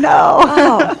 fun. I know.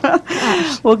 Oh,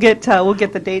 gosh. We'll get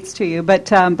the dates to you.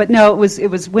 But no, it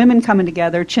was women coming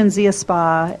together. Chinzia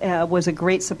Spa was a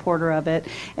great supporter of it,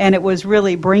 and it was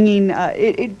really bringing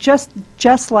it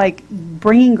just like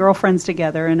bringing girlfriends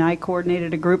together. And I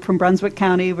coordinated a group from Brunswick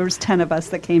County. There was 10 of us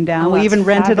that came down. Oh, we even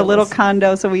rented fabulous. a little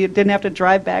condo, so we didn't have to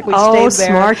drive back. We Oh, stayed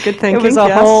there. smart, good thinking. It was a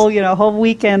yes. whole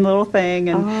weekend little thing,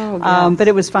 and yes. but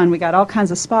it was fun. We got all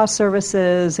kinds of spa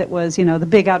services. It was, you know, the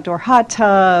big outdoor hot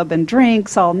tub and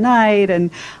drinks all night,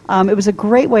 and it was a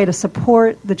great way to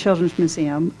support the Children's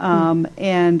Museum and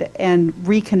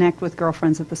reconnect with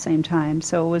girlfriends at the same time.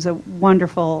 So it was a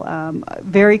wonderful,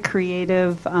 very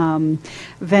creative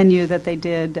venue that they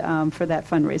did for that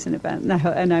fundraising event,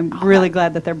 and I'm really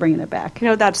glad that they're bringing it back. You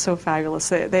know, that's so fabulous.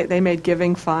 They made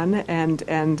giving fun,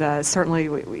 and certainly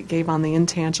we gave on the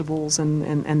intangibles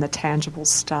and the tangible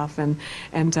stuff, and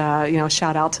you know,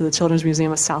 shout out to the Children's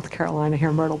Museum of South Carolina here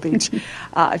in Myrtle Beach.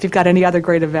 If you've got any other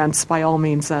great events, by all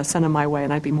means, send them my way,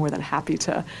 and I'd be more than happy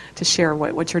to share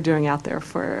what you're doing out there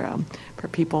for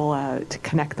people to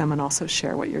connect them and also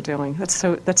share what you're doing. That's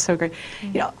so great.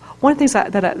 You know, one of the things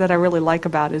that I really like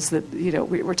about is that, you know,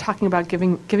 we're talking about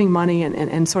giving money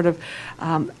and sort of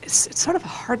it's sort of a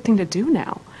hard thing to do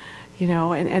now, you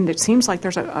know, and it seems like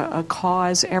there's a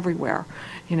cause everywhere.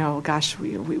 You know, gosh,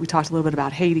 we talked a little bit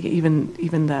about Haiti,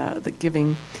 even the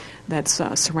giving that's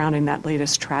surrounding that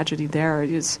latest tragedy there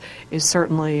is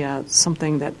certainly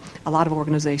something that a lot of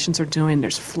organizations are doing.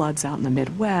 There's floods out in the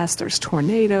Midwest. There's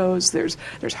tornadoes. There's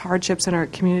hardships in our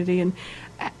community. And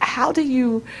how do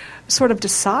you sort of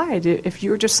decide if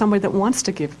you're just somebody that wants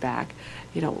to give back?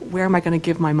 Where am I going to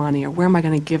give my money, or where am I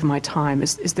going to give my time?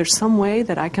 Is there some way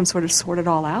that I can sort of sort it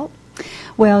all out?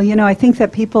 Well, I think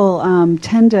that people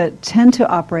tend to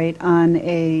operate on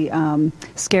a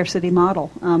scarcity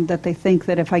model, that they think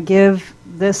that if I give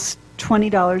this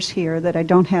 $20 here, that I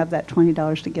don't have that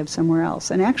 $20 to give somewhere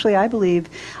else. And actually,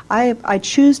 I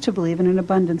choose to believe in an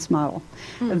abundance model,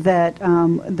 that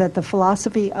the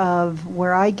philosophy of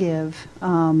where I give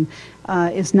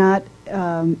is not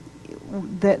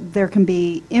that there can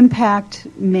be impact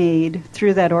made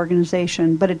through that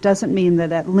organization, but it doesn't mean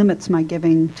that limits my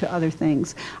giving to other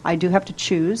things. I do have to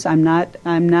choose. I'm not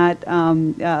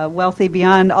wealthy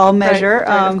beyond all measure.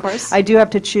 Right, of course. I do have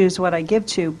to choose what I give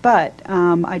to, but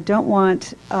I don't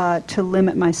want to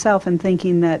limit myself in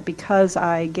thinking that because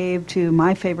I gave to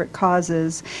my favorite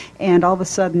causes and all of a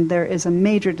sudden there is a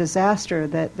major disaster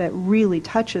that really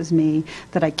touches me,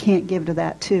 that I can't give to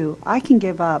that too. I can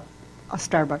give up a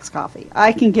Starbucks coffee.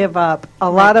 I can give up a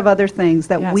lot of other things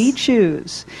that we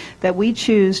choose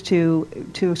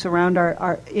to surround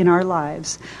our in our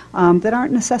lives that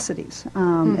aren't necessities.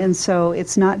 And so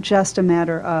it's not just a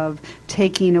matter of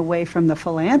taking away from the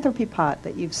philanthropy pot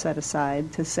that you've set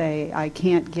aside to say I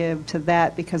can't give to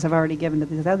that because I've already given to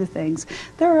these other things.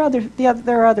 There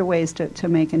are other ways to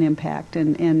make an impact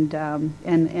and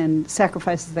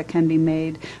sacrifices that can be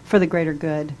made for the greater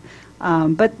good.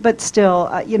 But still,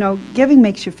 giving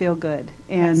makes you feel good.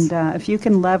 And if you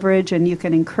can leverage and you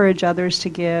can encourage others to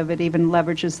give, it even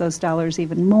leverages those dollars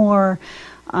even more.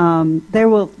 There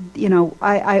will,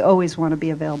 I always want to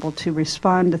be available to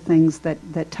respond to things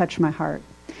that touch my heart.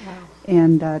 Wow.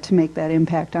 And to make that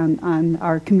impact on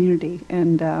our community.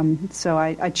 And so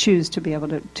I choose to be able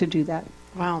to do that.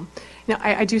 Wow.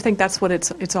 I do think that's what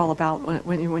it's all about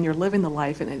when you're living the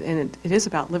life, and it is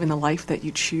about living the life that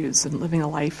you choose and living a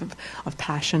life of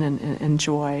passion and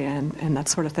joy and that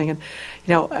sort of thing. And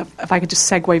if I could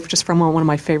just segue just from one of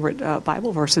my favorite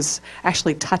Bible verses,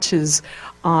 actually touches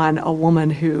on a woman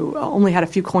who only had a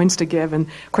few coins to give, and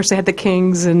of course they had the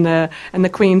kings and the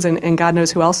queens and God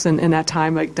knows who else in that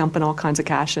time, like dumping all kinds of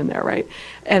cash in there, right?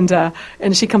 And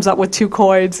she comes up with 2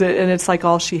 coins, and it's like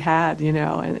all she had,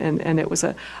 and it was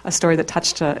a story that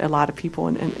touched a lot of people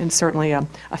and certainly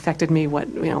affected me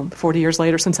 40 years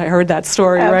later since I heard that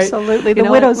story. Absolutely. Right?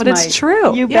 The widow's mite. But it's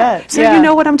true. You bet. So you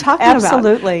know what I'm talking about.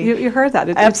 Absolutely. You heard that.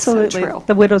 Absolutely. It's so true.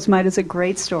 The widow's mite is a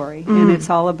great story, and it's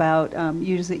all about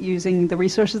using the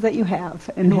resources that you have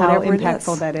and how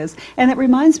impactful that is. And it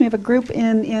reminds me of a group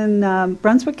in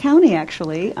Brunswick County,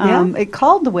 actually. It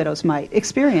called the Widow's Mite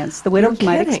Experience. The Widow's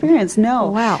Mite Experience. No.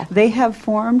 Wow. They have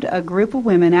formed a group of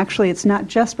women. Actually, it's not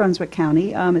just Brunswick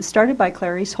County. It started by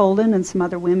Clarice Holden and some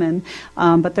other women,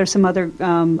 but there's some other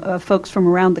folks from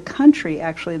around the country,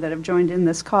 actually, that have joined in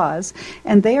this cause.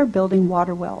 And they are building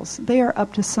water wells. They are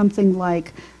up to something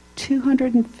like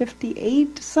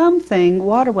 258 something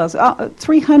water wells,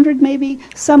 300 maybe,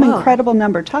 some incredible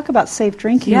number. Talk about safe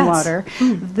drinking water.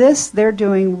 They're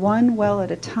doing one well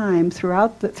at a time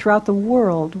throughout the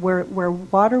world where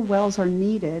water wells are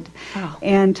needed.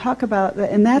 And talk about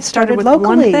and that started with locally.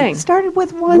 One thing. Started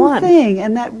with one thing,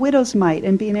 and that widow's mite,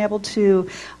 and being able to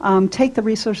take the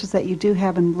resources that you do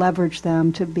have and leverage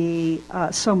them to be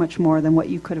so much more than what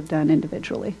you could have done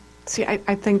individually. See,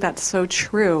 I think that's so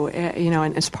true,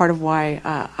 and it's part of why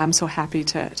I'm so happy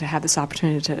to have this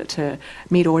opportunity to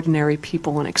meet ordinary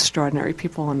people and extraordinary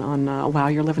people on Wow,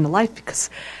 You're Living the Life, because,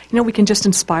 we can just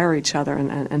inspire each other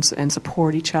and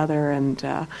support each other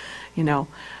and,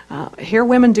 hear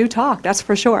women do talk, that's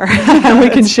for sure. And we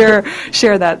can share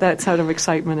that sort of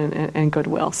excitement and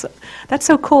goodwill. So that's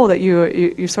so cool that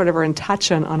you sort of are in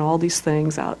touch on all these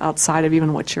things outside of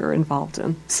even what you're involved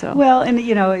in. So well,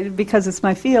 and because it's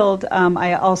my field,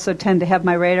 I also tend to have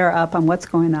my radar up on what's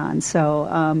going on. So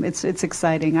it's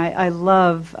exciting. I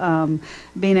love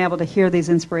being able to hear these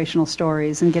inspirational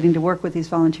stories and getting to work with these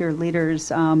volunteer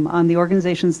leaders on the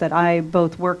organizations that I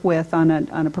both work with on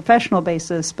a professional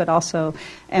basis, but also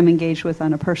am engaged with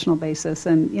on a personal basis.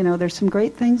 And, there's some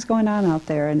great things going on out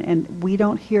there, and we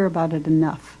don't hear about it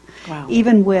enough. Wow.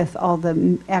 Even with all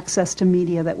the access to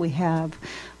media that we have,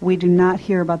 we do not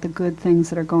hear about the good things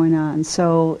that are going on.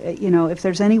 So, if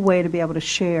there's any way to be able to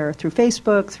share through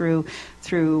Facebook, through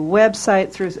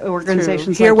website, through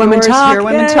organizations Hear like Women yours, Talk. Hear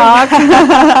Women Talk,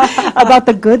 about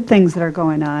the good things that are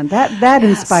going on, that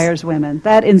inspires women,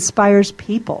 that inspires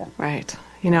people. Right.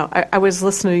 I was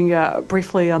listening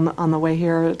briefly on the way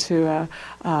here to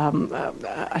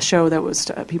a show that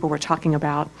was people were talking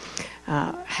about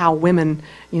how women,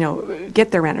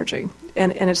 get their energy.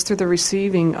 And it's through the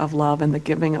receiving of love and the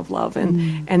giving of love,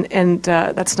 and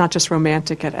that's not just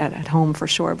romantic at home for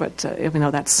sure, but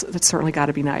that's certainly got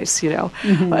to be nice,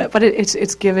 But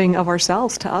it's giving of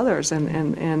ourselves to others,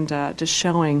 and just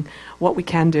showing what we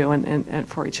can do and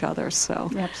for each other. So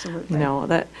absolutely,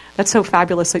 that's so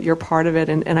fabulous that you're part of it,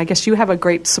 and I guess you have a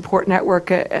great support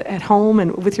network at home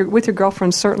and with your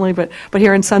girlfriend certainly, but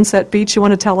here in Sunset Beach, you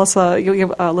want to tell us a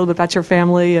little bit about your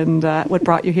family and what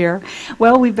brought you here?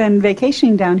 Well, we've been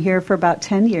vacationing down here for about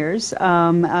 10 years.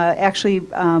 Actually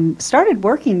started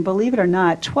working, believe it or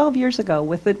not, 12 years ago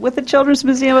with the Children's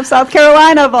Museum of South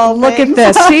Carolina, of all Look things.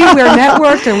 at this. See, we're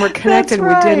networked and we're connected. That's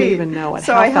right. We didn't even know it.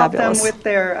 So How I helped fabulous. them with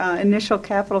their initial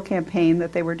capital campaign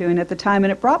that they were doing at the time,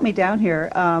 and it brought me down here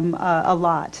a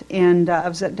lot. And I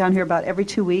was down here about every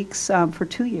 2 weeks for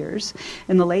 2 years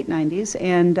in the late 90s,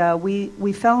 and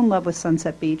we fell in love with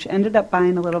Sunset Beach, ended up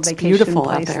buying a little It's vacation beautiful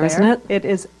place out there, isn't it? It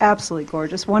is absolutely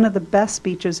gorgeous. One of the best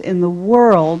beaches in the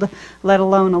world, let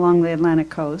alone along the Atlantic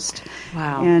coast.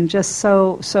 Wow. And just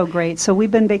so great. So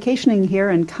we've been vacationing here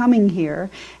and coming here,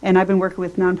 and I've been working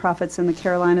with nonprofits in the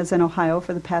Carolinas and Ohio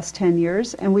for the past 10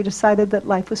 years, and we decided that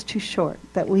life was too short,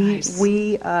 that we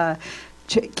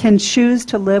can choose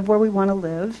to live where we want to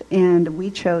live, and we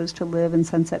chose to live in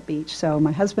Sunset Beach. So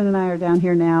my husband and I are down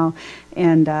here now,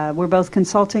 and we're both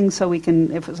consulting, so we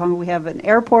can, as long as we have an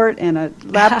airport and a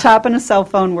laptop and a cell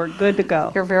phone, we're good to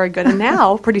go. You're very good. And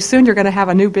now, pretty soon, you're going to have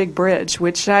a new big bridge,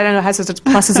 which I don't know has its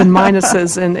pluses and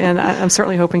minuses, and I'm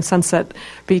certainly hoping Sunset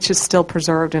Beach is still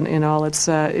preserved in all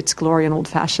its glory and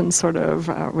old-fashioned sort of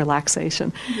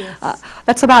relaxation. Yes.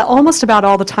 That's almost about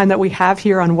all the time that we have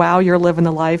here on Wow, You're Living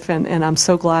the Life, and I'm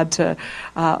so glad to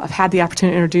have had the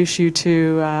opportunity to introduce you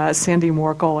to Sandy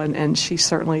Morkel, and she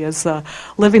certainly is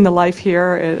living the life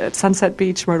here at Sunset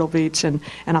Beach, Myrtle Beach, and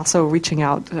also reaching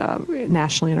out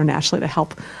nationally, internationally to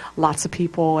help lots of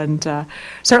people. And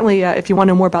certainly, if you want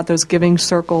to know more about those giving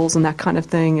circles and that kind of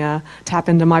thing, tap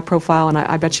into my profile, and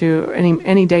I bet you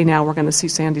any day now we're going to see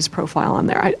Sandy's profile on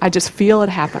there. I just feel it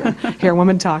happening here at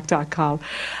womentalk.com.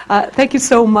 Thank you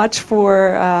so much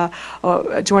for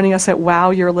joining us at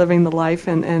Wow, You're Living the Life,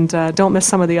 and don't miss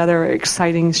some of the other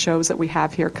exciting shows that we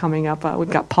have here coming up. We've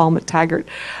got Paul McTaggart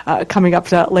coming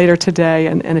up later today,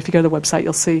 and if you go to the website,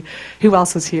 you'll see who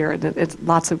else is here, and it's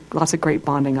lots of great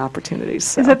bonding opportunities.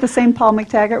 So. Is that the same Paul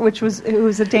McTaggart, who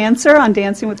was a dancer on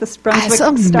Dancing with the Brunswick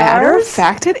Stars? As a matter of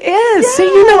fact, it is. Yes. See,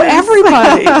 you know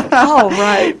everybody. Oh,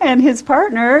 right. And his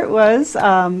partner was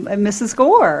Mrs.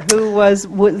 Gore, who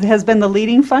has been the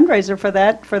leading fundraiser for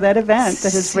that event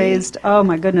that has raised, oh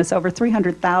my goodness, over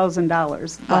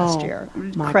 $300,000 last year.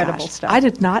 Incredible stuff. I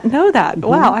did not know that. Mm-hmm.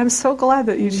 Wow, I'm so glad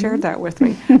that you shared that with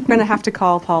me. I'm going to have to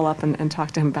call Paul up and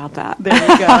talk to him about that. There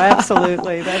you go.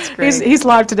 Absolutely. That's great. He's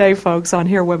live today, folks, on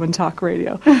Here Women Talk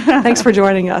Radio. Thanks for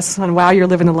joining us on Wow, You're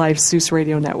Living the Life, Zeus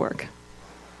Radio Network.